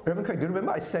 So, Reverend Craig, do you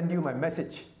remember I sent you my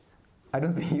message? I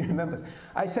don't think he remembers.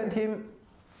 I sent him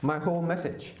my whole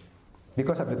message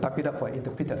because I have to type it up for an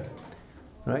interpreter.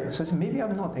 Right? So maybe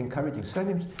I'm not encouraging. Send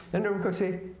him. Then Reverend Craig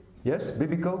say, yes,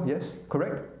 biblical, yes,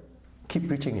 correct. Keep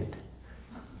preaching it.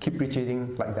 Keep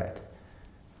preaching like that.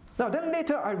 Now, then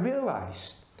later I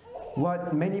realized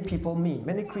what many people mean,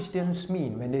 many Christians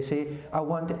mean when they say, I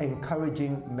want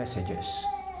encouraging messages.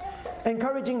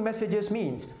 Encouraging messages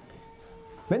means,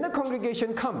 when the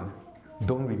congregation come,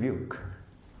 don't rebuke.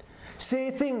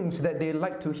 Say things that they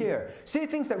like to hear. Say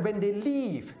things that when they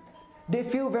leave, they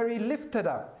feel very lifted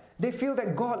up. They feel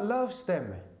that God loves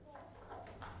them.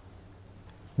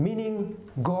 Meaning,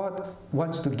 God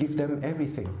wants to give them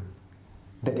everything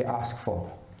that they ask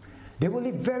for. They will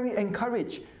live very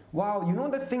encouraged. Wow, you know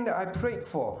the thing that I prayed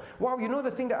for. Wow, you know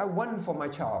the thing that I want for my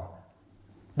child.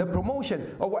 The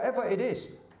promotion or whatever it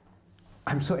is.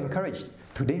 I'm so encouraged.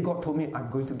 Today God told me I'm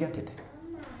going to get it.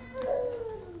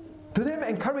 To them,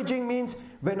 encouraging means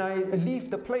when I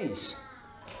leave the place,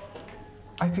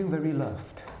 I feel very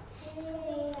loved.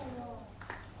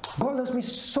 God loves me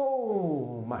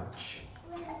so much.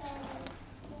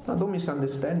 Now, don't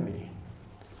misunderstand me.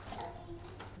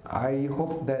 I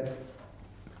hope that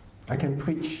I can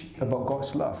preach about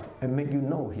God's love and make you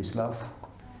know His love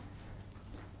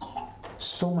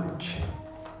so much.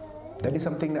 That is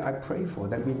something that I pray for,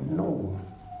 that we know,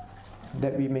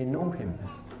 that we may know Him,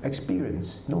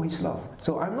 experience, know His love.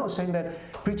 So I'm not saying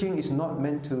that preaching is not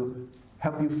meant to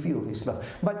help you feel His love.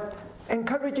 But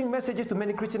encouraging messages to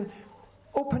many Christians,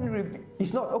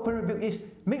 it's not open rebuke, it's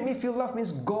make me feel love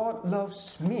means God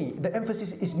loves me. The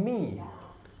emphasis is me.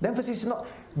 The emphasis is not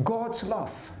God's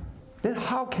love. Then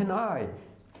how can I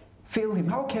fail Him?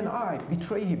 How can I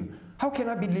betray Him? How can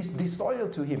I be disloyal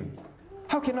to Him?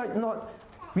 How can I not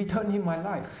return Him my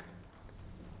life?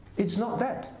 It's not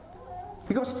that.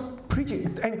 Because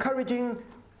preaching, encouraging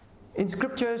in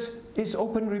scriptures is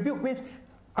open rebuke. Means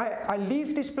I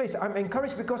leave this place, I'm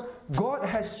encouraged because God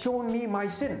has shown me my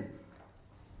sin.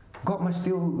 God must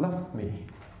still love me.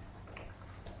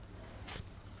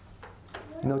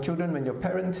 You know, children, when your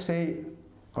parents say,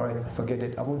 all right, forget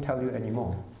it, I won't tell you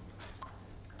anymore.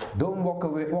 Don't walk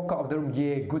out of the room,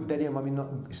 yeah, good daddy and mommy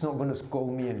is not going to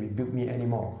scold me and rebuke me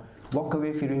anymore. Walk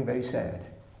away feeling very sad.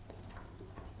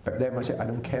 But then I say, I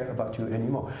don't care about you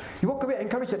anymore. You walk away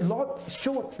encouraged that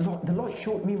the Lord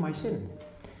showed me my sin.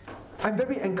 I'm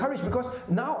very encouraged because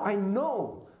now I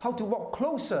know how to walk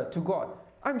closer to God.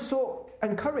 I'm so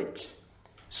encouraged.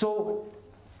 So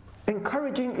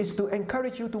encouraging is to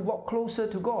encourage you to walk closer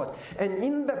to God. And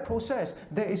in that process,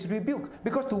 there is rebuke.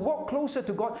 Because to walk closer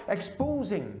to God,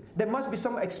 exposing, there must be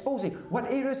some exposing.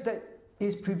 What areas that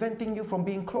is preventing you from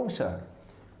being closer?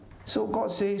 So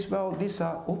God says, well, these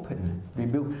are open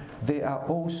rebuke. They are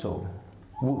also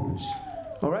wounds.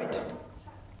 All right?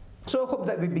 So I hope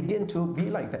that we begin to be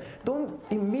like that. Don't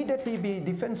immediately be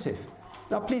defensive.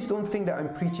 Now, please don't think that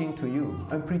I'm preaching to you.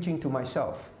 I'm preaching to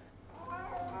myself.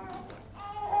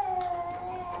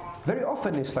 Very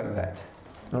often it's like that.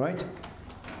 All right?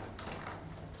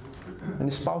 When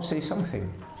the spouse says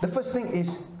something, the first thing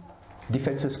is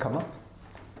defenses come up.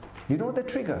 You know the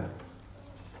trigger.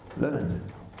 Learn.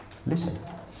 Listen.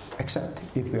 Accept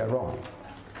if we are wrong.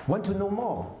 Want to know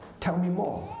more? Tell me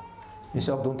more.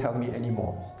 Instead of don't tell me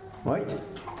anymore. Right?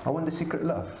 I want the secret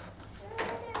love.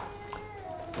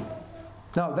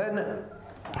 Now then,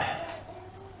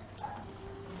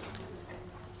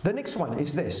 the next one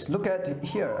is this. Look at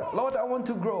here. Lord, I want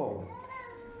to grow.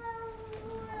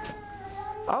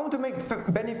 I want to make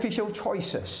beneficial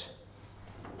choices.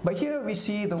 But here we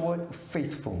see the word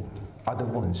faithful are the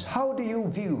wounds. How do you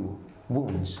view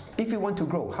wounds? If you want to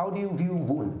grow, how do you view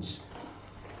wounds?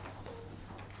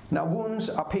 Now, wounds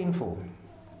are painful.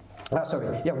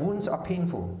 Wounds are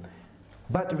painful.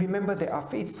 But remember, they are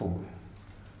faithful.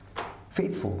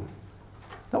 Faithful.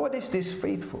 Now, what is this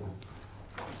faithful?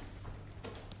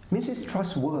 It means it's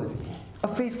trustworthy. A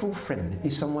faithful friend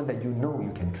is someone that you know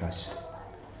you can trust.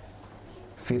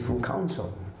 Faithful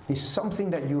counsel is something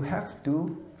that you have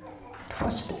to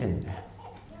trust in.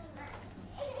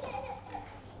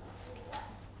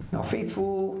 Now,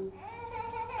 faithful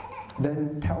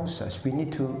then tells us we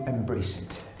need to embrace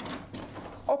it.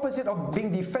 Opposite of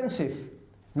being defensive,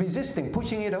 resisting,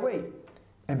 pushing it away,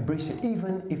 embrace it,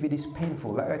 even if it is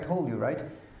painful. Like I told you, right?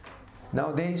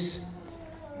 Nowadays,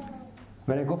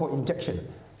 when I go for injection,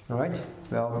 all right?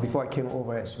 Well, before I came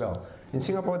over as well, In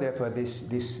Singapore, they have this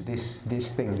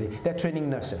thing. They're training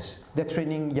nurses. They're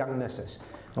training young nurses.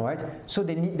 All right. So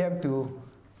they need them to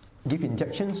give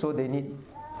injections. So they need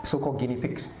so-called guinea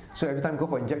pigs. So every time go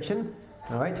for injection,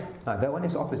 all right. That one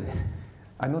is opposite.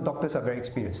 I know doctors are very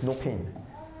experienced. No pain.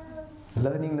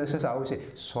 Learning nurses, I always say,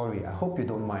 sorry. I hope you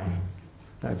don't mind.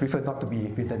 I prefer not to be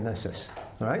with the nurses.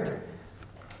 All right.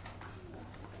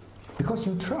 Because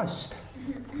you trust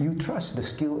the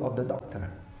skill of the doctor.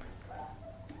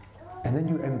 And then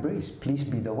you embrace, please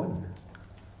be the one.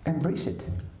 Embrace it.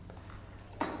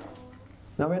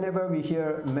 Now whenever we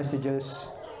hear messages,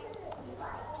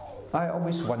 I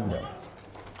always wonder,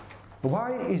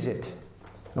 why is it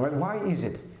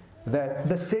that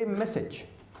the same message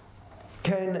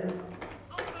can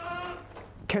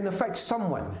affect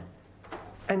someone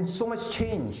and so much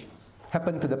change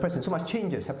happen to the person, so much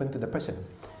changes happen to the person.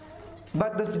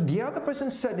 But the other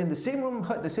person sat in the same room,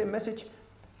 heard the same message,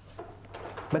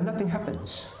 but nothing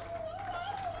happens.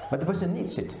 But the person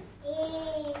needs it.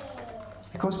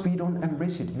 Because we don't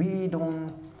embrace it. We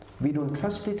don't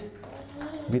trust it.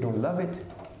 We don't love it.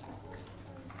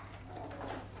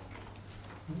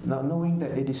 Now, knowing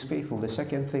that it is faithful, the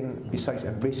second thing besides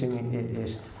embracing it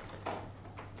is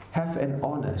have an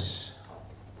honest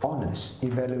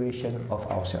evaluation of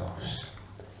ourselves.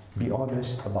 Be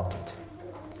honest about it.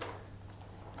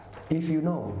 If you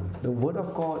know the Word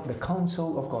of God, the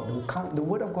counsel of God, the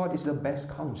Word of God is the best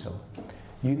counsel,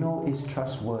 you know it's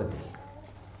trustworthy,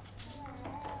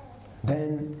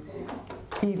 then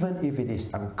even if it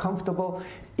is uncomfortable,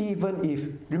 even if,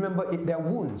 remember, there are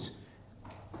wounds,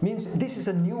 means this is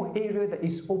a new area that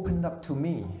is opened up to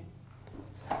me.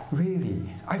 Really,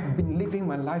 I've been living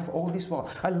my life all this while.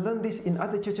 I learned this in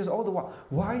other churches all the while.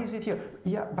 Why is it here?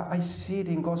 Yeah, but I see it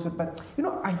in God's Word. But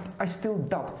I still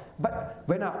doubt. But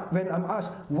when I'm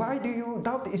asked, why do you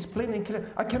doubt? It's plain and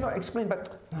clear. I cannot explain,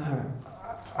 but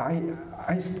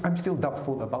I'm still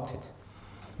doubtful about it.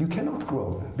 You cannot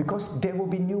grow because there will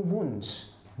be new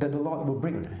wounds that the Lord will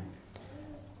bring.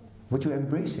 Would you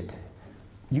embrace it?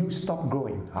 You stop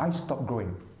growing. I stop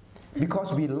growing.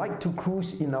 Because we like to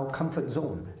cruise in our comfort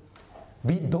zone.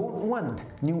 We don't want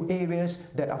new areas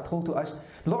that are told to us,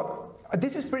 Lord,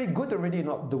 this is pretty good already,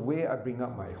 not the way I bring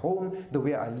up my home, the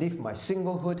way I live my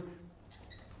singlehood.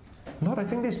 Lord, I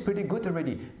think this is pretty good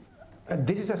already.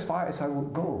 This is as far as I will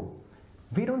go.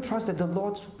 We don't trust that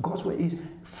God's Word is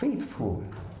faithful.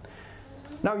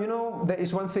 Now, there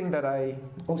is one thing that I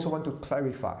also want to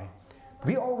clarify.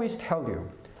 We always tell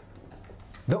you,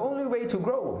 the only way to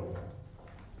grow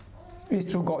is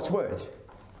through God's Word.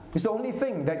 It's the only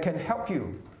thing that can help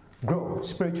you grow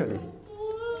spiritually.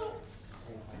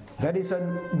 That is a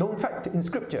known fact in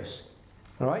Scriptures.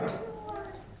 Right?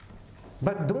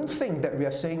 But don't think that we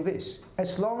are saying this.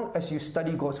 As long as you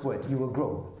study God's Word, you will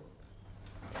grow.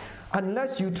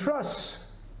 Unless you trust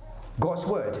God's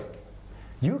Word,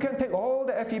 you can take all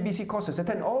the FEBC courses,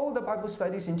 attend all the Bible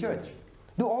studies in church,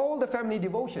 do all the family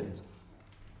devotions,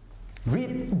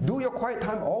 do your quiet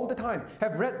time all the time,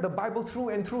 have read the Bible through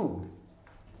and through.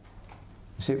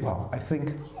 You say, wow, I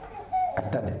think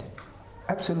I've done it.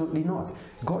 Absolutely not.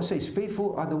 God says,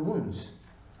 faithful are the wounds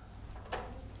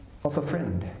of a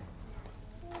friend.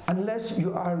 Unless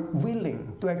you are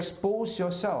willing to expose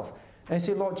yourself and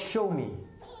say, Lord, show me.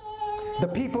 The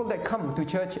people that come to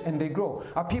church and they grow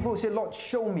are people who say, Lord,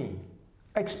 show me.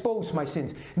 Expose my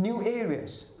sins. New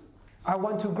areas. I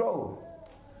want to grow.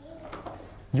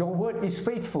 Your Word is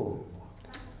faithful.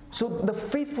 So the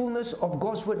faithfulness of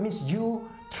God's Word means you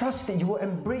trust it, you will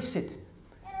embrace it.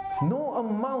 No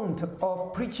amount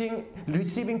of preaching,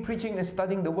 receiving preaching and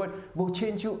studying the Word will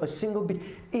change you a single bit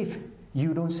if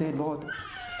you don't say, Lord,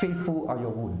 faithful are your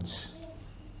wounds.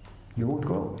 You won't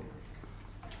grow.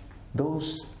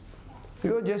 We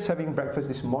were just having breakfast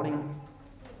this morning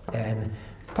and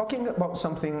talking about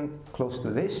something close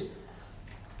to this. And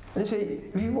they say,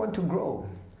 we want to grow.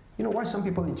 You know why some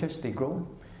people in church, they grow?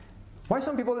 Why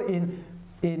some people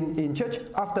in church,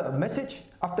 after a message,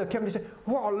 after a camp, they say,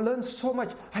 wow, I learned so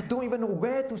much. I don't even know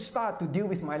where to start to deal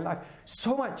with my life.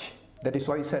 So much. That is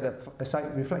why you set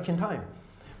aside reflection time.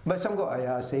 But some go,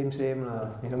 same.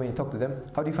 When you talk to them,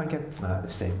 how do you find camp? The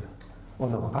same. Oh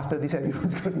no, after this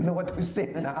everyone's going to know what to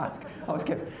say. And I ask, how's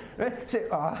camp? Right? Say,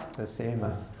 the same.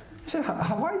 Say,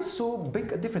 why is so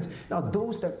big a difference? Now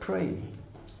those that pray,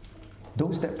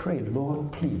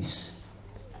 Lord, please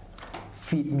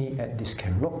feed me at this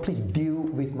camp. Lord, please deal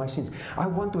with my sins. I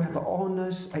want to have an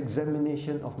honest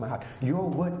examination of my heart. Your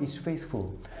Word is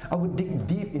faithful. I will dig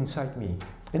deep inside me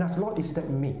and ask, Lord, is that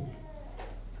me?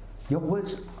 Your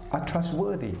words are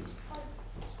trustworthy.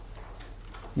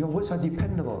 Your words are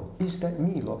dependable. Is that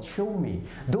me, Lord? Show me.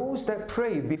 Those that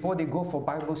pray before they go for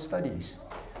Bible studies,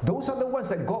 those are the ones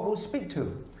that God will speak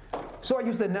to. So I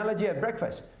use the analogy at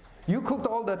breakfast. You cooked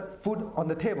all the food on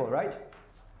the table, right?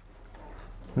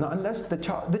 Now, unless the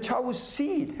child will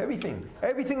see it, everything.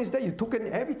 Everything is there. You took in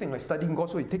everything, like studying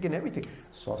God's word, you take in everything.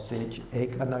 Sausage,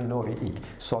 egg, and now you know what we eat.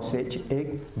 Sausage,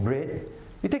 egg, bread.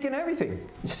 You take in everything.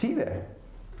 You see there.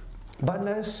 But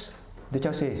unless the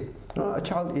child says, no, a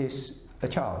child is a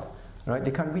child, right?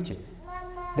 They can't reach it.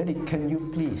 Daddy, can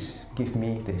you please give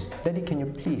me this? Daddy, can you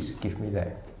please give me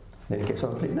that? Then it gets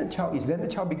on the plate. Then the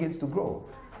child begins to grow.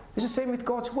 It's the same with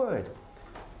God's word.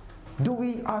 Do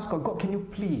we ask God, God, can you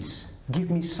please give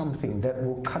me something that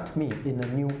will cut me in a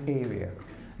new area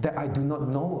that I do not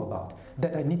know about,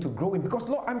 that I need to grow in? Because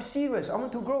Lord, I'm serious. I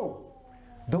want to grow.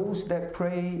 Those that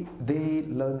pray, they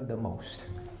learn the most.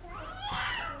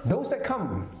 Those that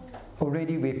come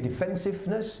already with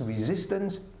defensiveness,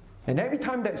 resistance, and every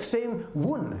time that same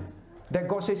wound that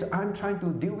God says, I'm trying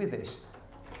to deal with this,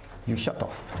 you shut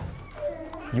off.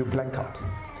 You blank out.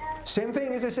 Same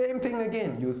thing is the same thing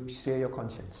again. You sear your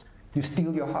conscience. You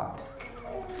steal your heart.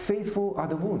 Faithful are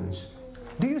the wounds.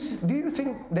 Do you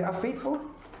think they are faithful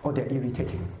or they're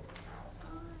irritating?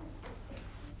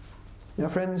 You know,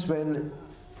 friends, when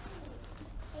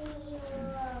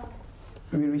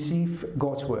we receive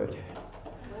God's word,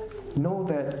 know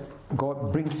that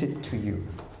God brings it to you.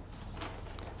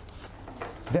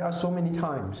 There are so many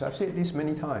times, I've said this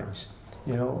many times,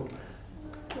 you know,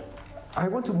 I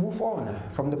want to move on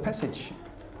from the passage,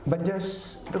 but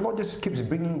the Lord just keeps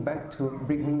bringing me back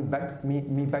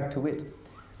to it.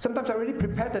 Sometimes I already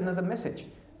prepared another message,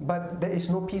 but there is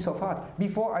no peace of heart.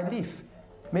 Before I leave,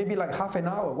 maybe like half an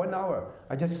hour, 1 hour,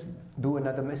 I just do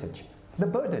another message. The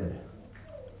burden.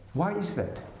 Why is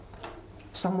that?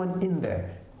 Someone in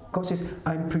there. God says,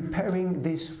 I'm preparing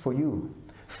this for you.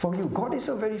 For you. God is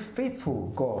a very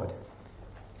faithful God.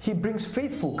 He brings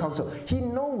faithful counsel. He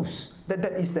knows that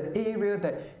that is the area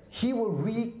that He will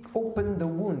reopen the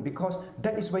wound, because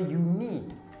that is where you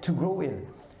need to grow in.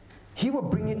 He will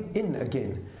bring it in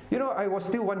again. You know, I was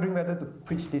still wondering whether to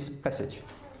preach this passage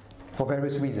for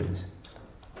various reasons.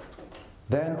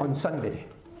 Then on Sunday,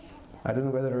 I don't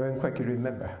know whether Reverend Quack you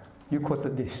remember, you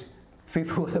quoted this,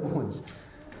 faithful are the wounds.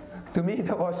 To me,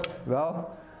 that was,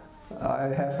 well, I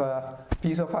have a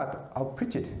peace of heart. I'll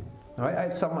preach it. All right? I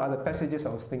had some other passages I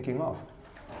was thinking of.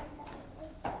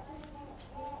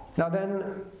 Now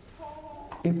then,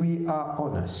 if we are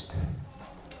honest,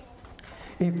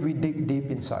 if we dig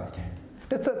deep inside,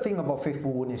 the third thing about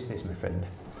faithful wound is this, my friend.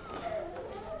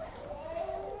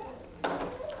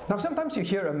 Now sometimes you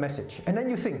hear a message and then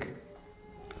you think,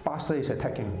 Pastor is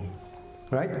attacking me,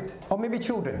 right? Or maybe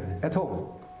children at home.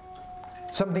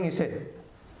 Something is said,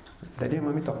 Daddy and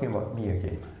Mommy talking about me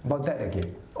again, about that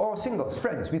again. Or singles,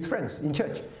 friends, with friends in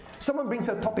church. Someone brings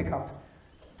a topic up.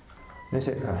 They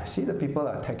say, see, the people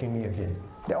are attacking me again.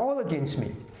 They're all against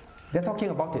me. They're talking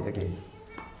about it again.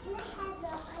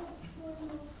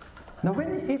 Now,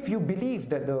 if you believe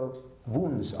that the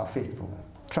wounds are faithful,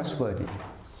 trustworthy,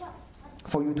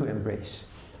 for you to embrace,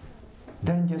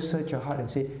 then just search your heart and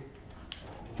say,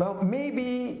 well,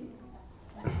 maybe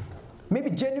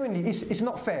genuinely it's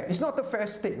not fair. It's not a fair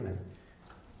statement.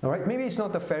 All right? Maybe it's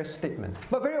not a fair statement.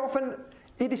 But very often,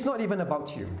 it is not even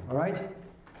about you. All right?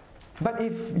 But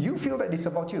if you feel that it's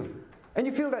about you, and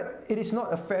you feel that it is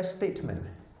not a fair statement,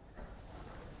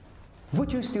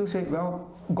 would you still say, well,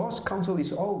 God's counsel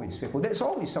is always faithful. There's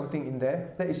always something in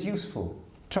there that is useful,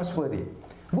 trustworthy.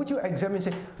 Would you examine and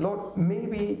say, Lord,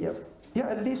 maybe,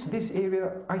 at least this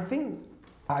area, I think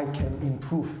I can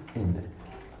improve in.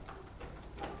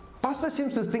 Pastor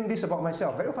seems to think this about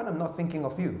myself. Very often I'm not thinking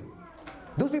of you.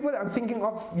 Those people that I'm thinking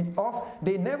of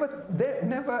they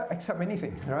never accept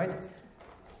anything, right?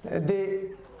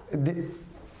 It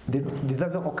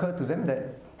doesn't occur to them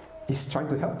that it's trying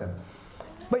to help them.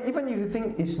 But even if you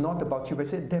think it's not about you, but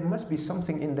say there must be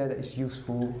something in there that is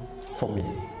useful for me.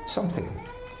 Something.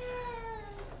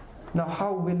 Now,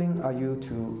 how willing are you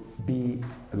to be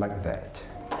like that?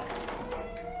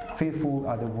 Faithful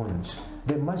are the wounds.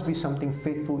 There must be something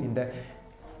faithful in there.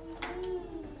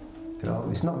 You know,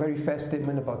 it's not a very fair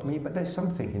statement about me, but there's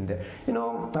something in there. You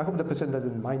know, I hope the person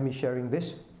doesn't mind me sharing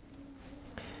this.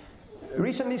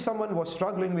 Recently, someone was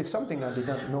struggling with something, I did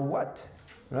not know what,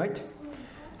 right?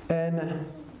 And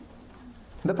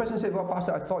the person said, well,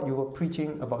 Pastor, I thought you were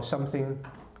preaching about something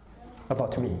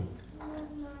about me.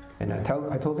 And I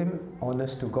told him,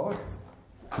 honest to God,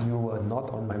 you were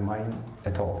not on my mind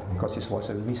at all, because this was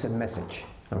a recent message,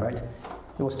 all right?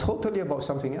 It was totally about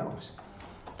something else.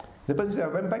 The person said, I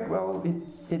went back, well,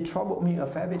 it troubled me a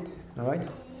fair bit, all right?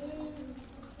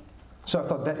 So I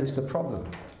thought that is the problem.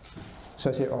 So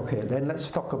I said, okay, then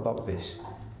let's talk about this.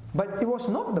 But it was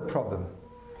not the problem.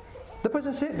 The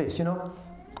person said this,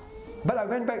 But I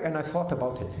went back and I thought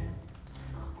about it.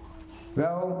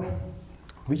 Well,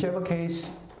 whichever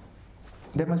case,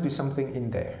 there must be something in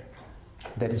there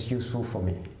that is useful for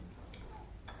me.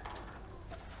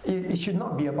 It should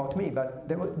not be about me, but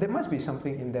there must be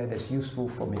something in there that's useful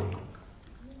for me.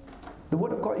 The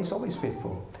Word of God is always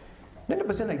faithful. Then the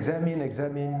person examine.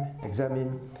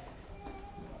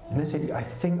 And I said, I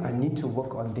think I need to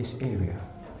work on this area.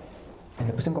 And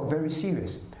the person got very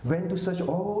serious. Went to search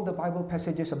all the Bible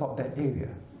passages about that area.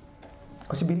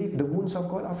 Because he believed the wounds of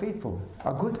God are faithful,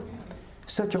 are good.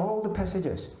 Search all the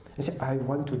passages. And said, I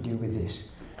want to deal with this.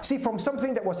 See, from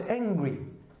something that was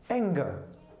anger,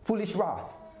 foolish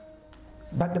wrath.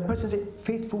 But the person said,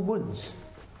 faithful wounds.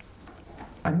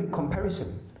 I make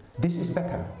comparison. This is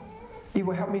better. It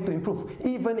will help me to improve.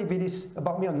 Even if it is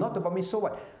about me or not about me, so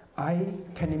what? I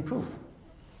can improve.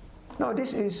 Now,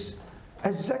 this is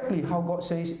exactly how God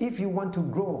says, if you want to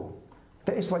grow,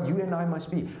 that is what you and I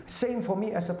must be. Same for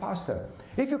me as a pastor.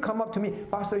 If you come up to me,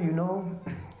 Pastor,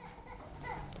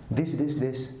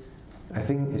 this, I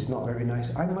think is not very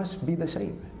nice. I must be the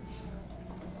same.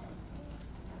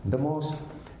 The most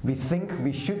we think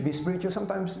we should be spiritual,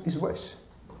 sometimes is worse.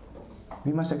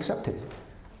 We must accept it.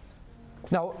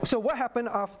 Now, so what happened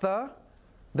after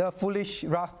the foolish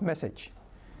wrath message?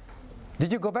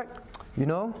 Did you go back?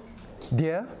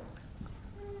 Dear,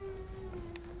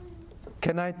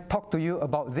 can I talk to you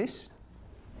about this?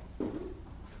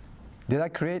 Did I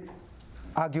create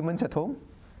arguments at home?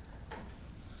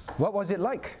 What was it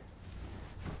like?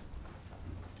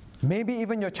 Maybe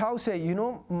even your child say,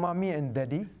 Mommy and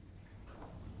Daddy,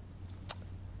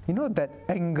 that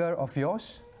anger of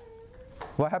yours?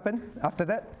 What happened after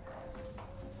that?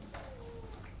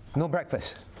 No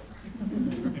breakfast.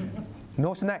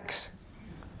 No snacks.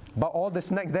 But all the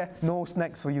snacks there, no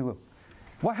snacks for you.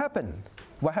 What happened?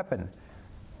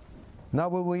 Now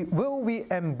will we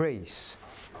embrace?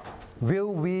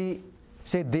 Will we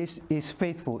say this is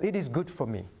faithful? It is good for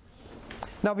me.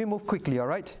 Now we move quickly, all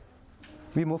right?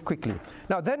 We move quickly.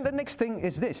 Now then the next thing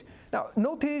is this. Now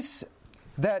notice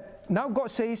that now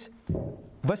God says,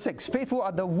 verse 6, faithful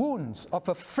are the wounds of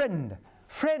a friend.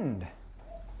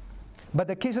 But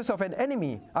the kisses of an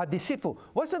enemy are deceitful.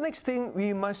 What's the next thing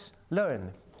we must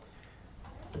learn?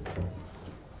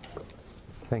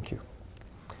 Thank you.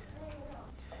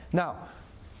 Now,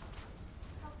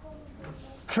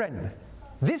 friend.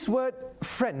 This word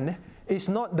friend is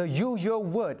not the usual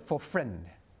word for friend.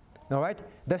 All right?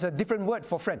 There's a different word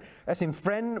for friend. As in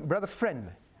friend, brother,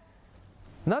 friend.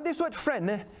 Now this word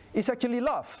friend is actually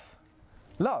love.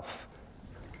 Love.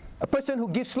 A person who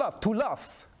gives love, to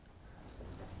love.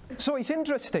 So it's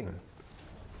interesting.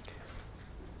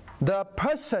 The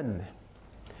person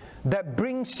that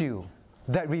brings you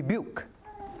that rebuke,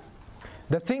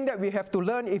 the thing that we have to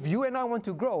learn if you and I want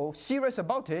to grow, serious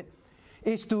about it,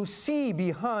 is to see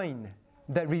behind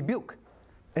that rebuke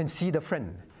and see the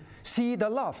friend. See the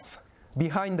love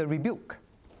behind the rebuke.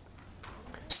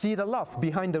 See the love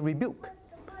behind the rebuke.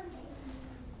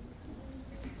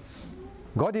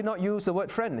 God did not use the word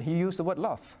friend, He used the word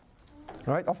love.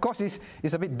 Right? Of course, it's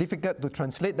a bit difficult to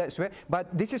translate that way,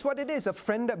 but this is what it is, a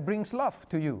friend that brings love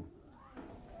to you.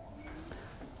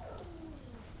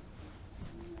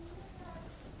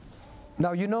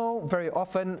 Now, very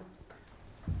often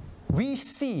we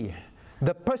see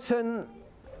the person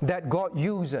that God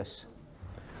uses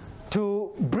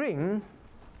to bring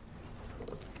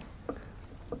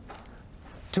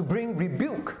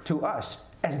rebuke to us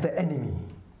as the enemy.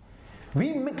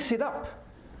 We mix it up.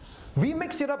 We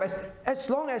mix it up as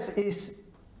long as it's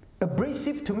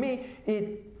abrasive to me,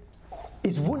 it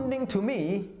is wounding to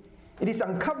me, it is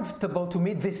uncomfortable to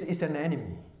me, this is an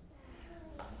enemy.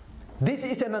 This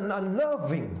is an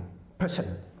unloving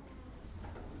person.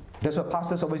 That's what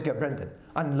pastors always get branded,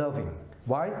 unloving.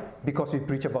 Why? Because we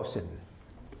preach about sin.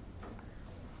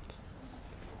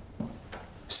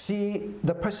 See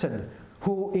the person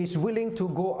who is willing to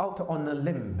go out on a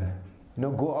limb.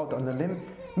 Go out on a limb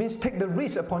means take the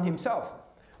risk upon himself.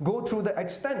 Go through the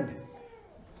extent.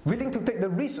 Willing to take the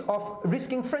risk of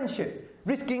risking friendship.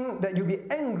 Risking that you'll be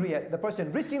angry at the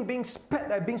person. Risking being spat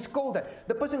at, being scolded.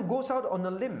 The person goes out on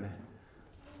a limb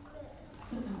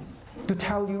to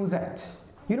tell you that.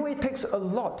 It takes a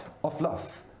lot of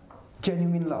love,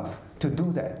 genuine love, to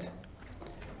do that.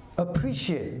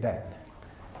 Appreciate that.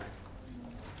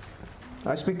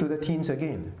 I speak to the teens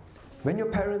again. When your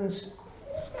parents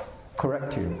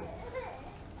correct you,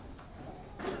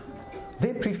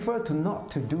 they prefer to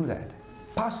not to do that.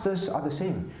 Pastors are the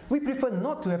same. We prefer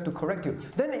not to have to correct you.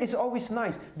 Then it's always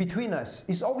nice between us.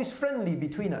 It's always friendly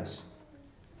between us.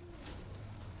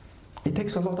 It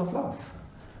takes a lot of love.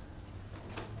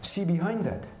 See behind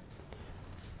that.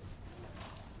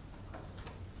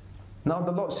 Now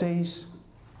the Lord says,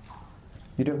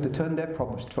 you don't have to turn there,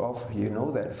 Proverbs 12, you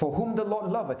know that. For whom the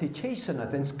Lord loveth, He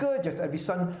chasteneth and scourgeth every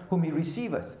son whom He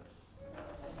receiveth.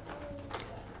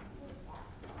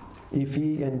 If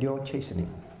ye endure chastening,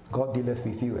 God dealeth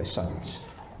with you as sons.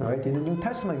 Right? In the New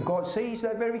Testament, God says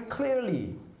that very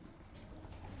clearly.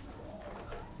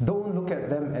 Don't look at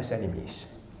them as enemies.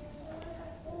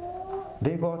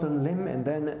 They go out on a limb, and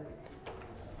then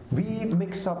we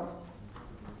mix up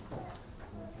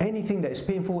anything that is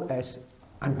painful as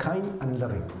unkind,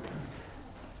 unloving.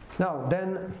 Now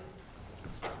then,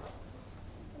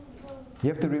 you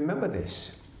have to remember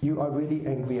this. You are really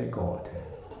angry at God.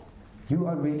 You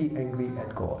are really angry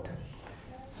at God.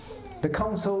 The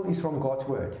counsel is from God's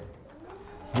word.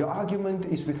 Your argument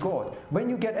is with God. When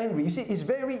you get angry, you see, it's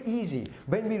very easy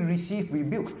when we receive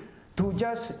rebuke to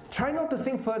just try not to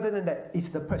think further than that. It's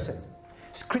the person.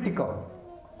 It's critical.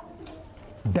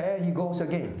 There he goes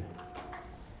again.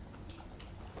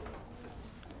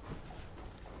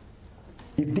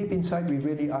 If deep inside we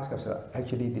really ask ourselves,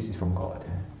 actually this is from God.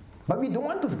 But we don't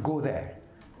want to go there.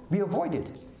 We avoid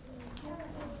it.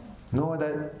 Know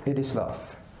that it is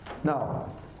love. Now,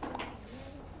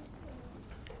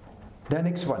 the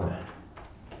next one.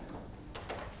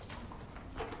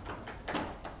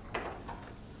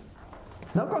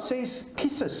 Now God says,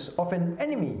 kisses of an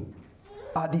enemy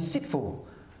are deceitful.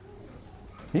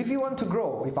 If you want to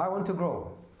grow, if I want to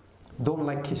grow, don't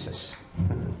like kisses.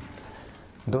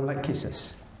 Don't like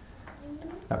kisses.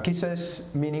 Now kisses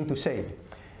meaning to say,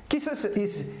 kisses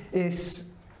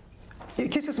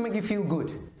kisses make you feel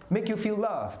good, make you feel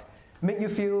loved, make you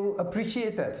feel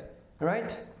appreciated,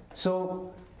 right?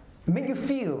 So, make you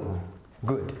feel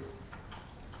good.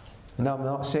 Now I'm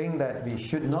not saying that we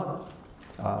should not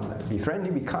be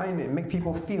friendly, be kind, and make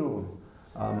people feel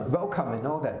welcome and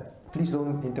all that. Please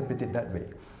don't interpret it that way.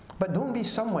 But don't be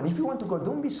someone, if you want to go,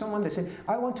 don't be someone that says,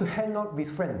 I want to hang out with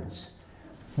friends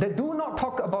that do not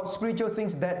talk about spiritual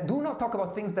things, that do not talk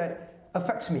about things that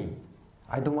affects me.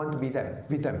 I don't want to be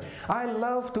with them. I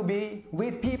love to be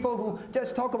with people who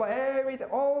just talk about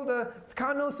all the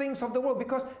carnal things of the world,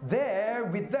 because there,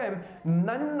 with them,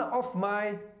 none of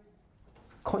my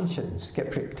conscience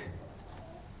get pricked.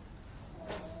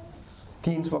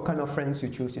 Teens, what kind of friends you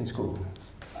choose in school?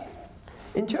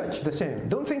 In church, the same.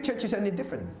 Don't think church is any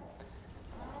different.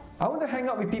 I want to hang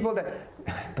out with people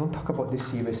that don't talk about these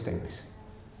serious things.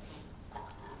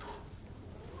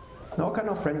 Now, what kind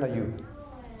of friend are you?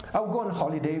 I'll go on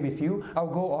holiday with you. I'll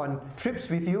go on trips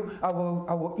with you. I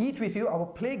will eat with you. I will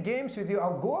play games with you.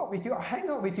 I'll go out with you. I'll hang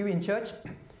out with you in church.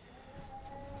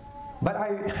 But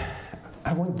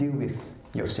I won't deal with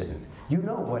your sin. You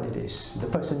know what it is. The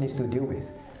person needs to deal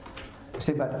with.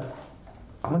 Say, but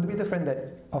I want to be the friend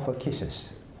that offers kisses.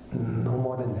 No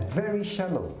more than that. Very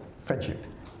shallow friendship.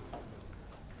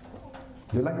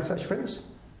 You like such friends?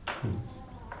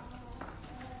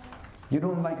 You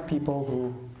don't like people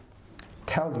who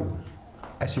tell you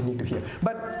as you need to hear.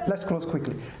 But let's close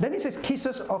quickly. Then it says,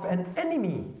 kisses of an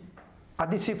enemy are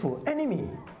deceitful. Enemy.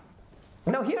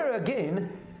 Now here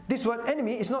again, this word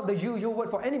enemy is not the usual word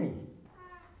for enemy.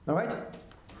 Alright?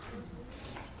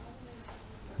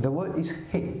 The word is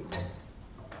hate.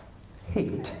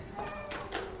 Hate.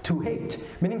 To hate.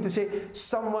 Meaning to say,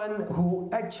 someone who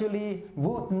actually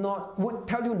would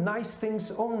tell you nice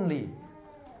things only.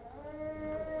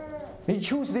 You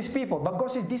choose these people, but God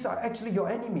says these are actually your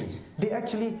enemies. They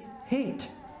actually hate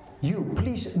you.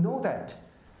 Please know that.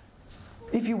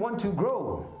 If you want to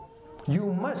grow,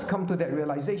 you must come to that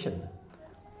realization.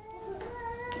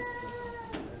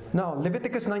 Now,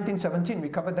 Leviticus 19:17, we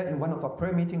covered that in one of our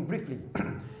prayer meetings briefly.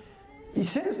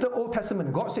 Since the Old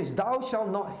Testament, God says, thou shalt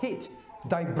not hate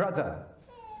thy brother.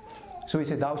 So he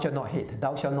said, thou shalt not hate.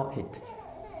 Thou shalt not hate.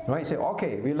 Right? He said,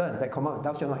 okay, we learned that command,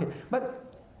 thou shalt not hate. But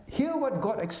here what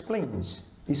God explains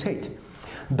is hate.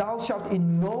 Thou shalt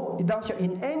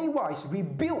in any wise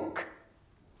rebuke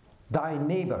thy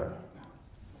neighbor.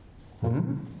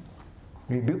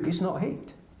 Rebuke is not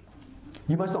hate.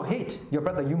 You must not hate your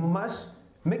brother. You must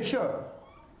make sure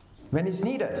when it's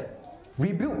needed,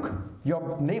 rebuke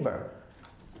your neighbor.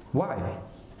 Why?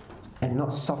 And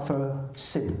not suffer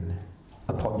sin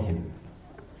upon him.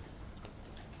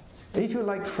 If you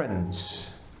like friends,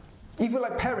 if you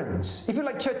like parents, if you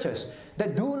like churches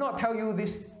that do not tell you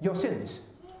your sins,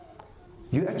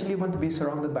 you actually want to be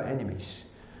surrounded by enemies.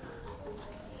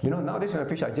 Nowadays when I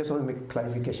preach, I just want to make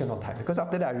clarification on time. Because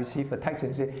after that, I receive a text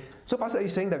and say, so Pastor, are you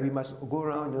saying that we must go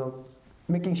around,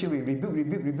 making sure we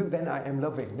rebuke, then I am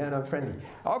loving, then I'm friendly?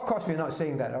 Of course, we're not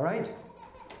saying that, all right?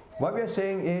 What we are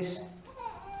saying is,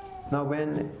 now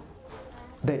when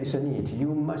there is a need,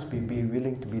 you must be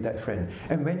willing to be that friend.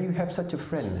 And when you have such a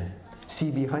friend,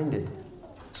 see behind it,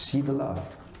 see the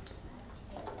love.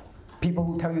 People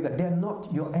who tell you that they're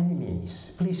not your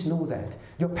enemies, please know that.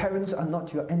 Your parents are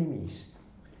not your enemies.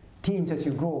 Teens, as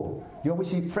you grow, you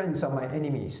always see friends are my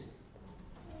enemies.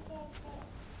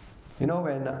 When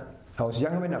I was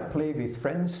younger, when I played with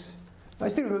friends, I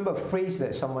still remember a phrase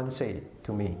that someone said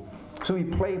to me. So we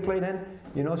play, then,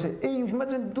 say, hey, you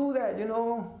mustn't do that,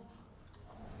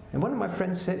 And one of my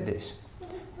friends said this.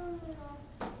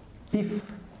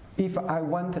 If I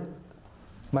wanted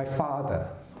my father,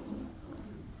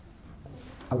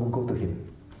 I will go to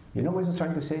him. You know what he was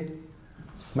trying to say?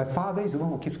 My father is the one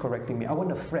who keeps correcting me. I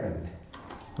want a friend.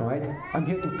 All right? I'm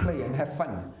here to play and have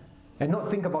fun and not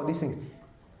think about these things.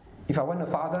 If I want a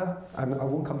father, I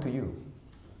won't come to you.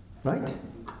 Right?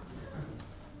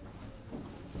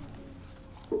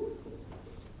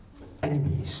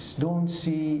 Enemies. Don't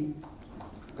see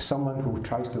someone who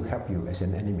tries to help you as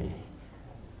an enemy.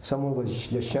 Someone was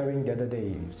just sharing the other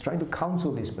day, trying to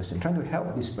counsel this person, trying to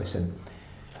help this person.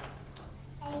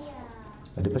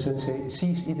 The person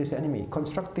sees it as enemy.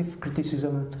 Constructive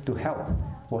criticism to help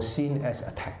was seen as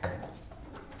attack.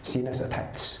 Seen as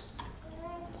attacks.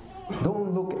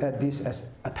 Don't look at this as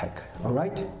attack, all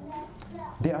right?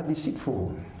 They are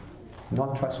deceitful,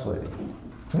 not trustworthy.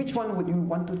 Which one would you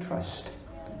want to trust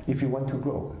if you want to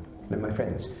grow, my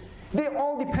friends? They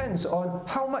all depends on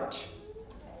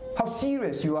how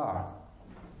serious you are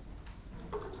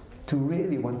to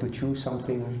really want to choose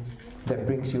something that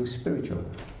brings you spiritual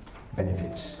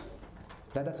benefits.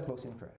 Let us close in prayer.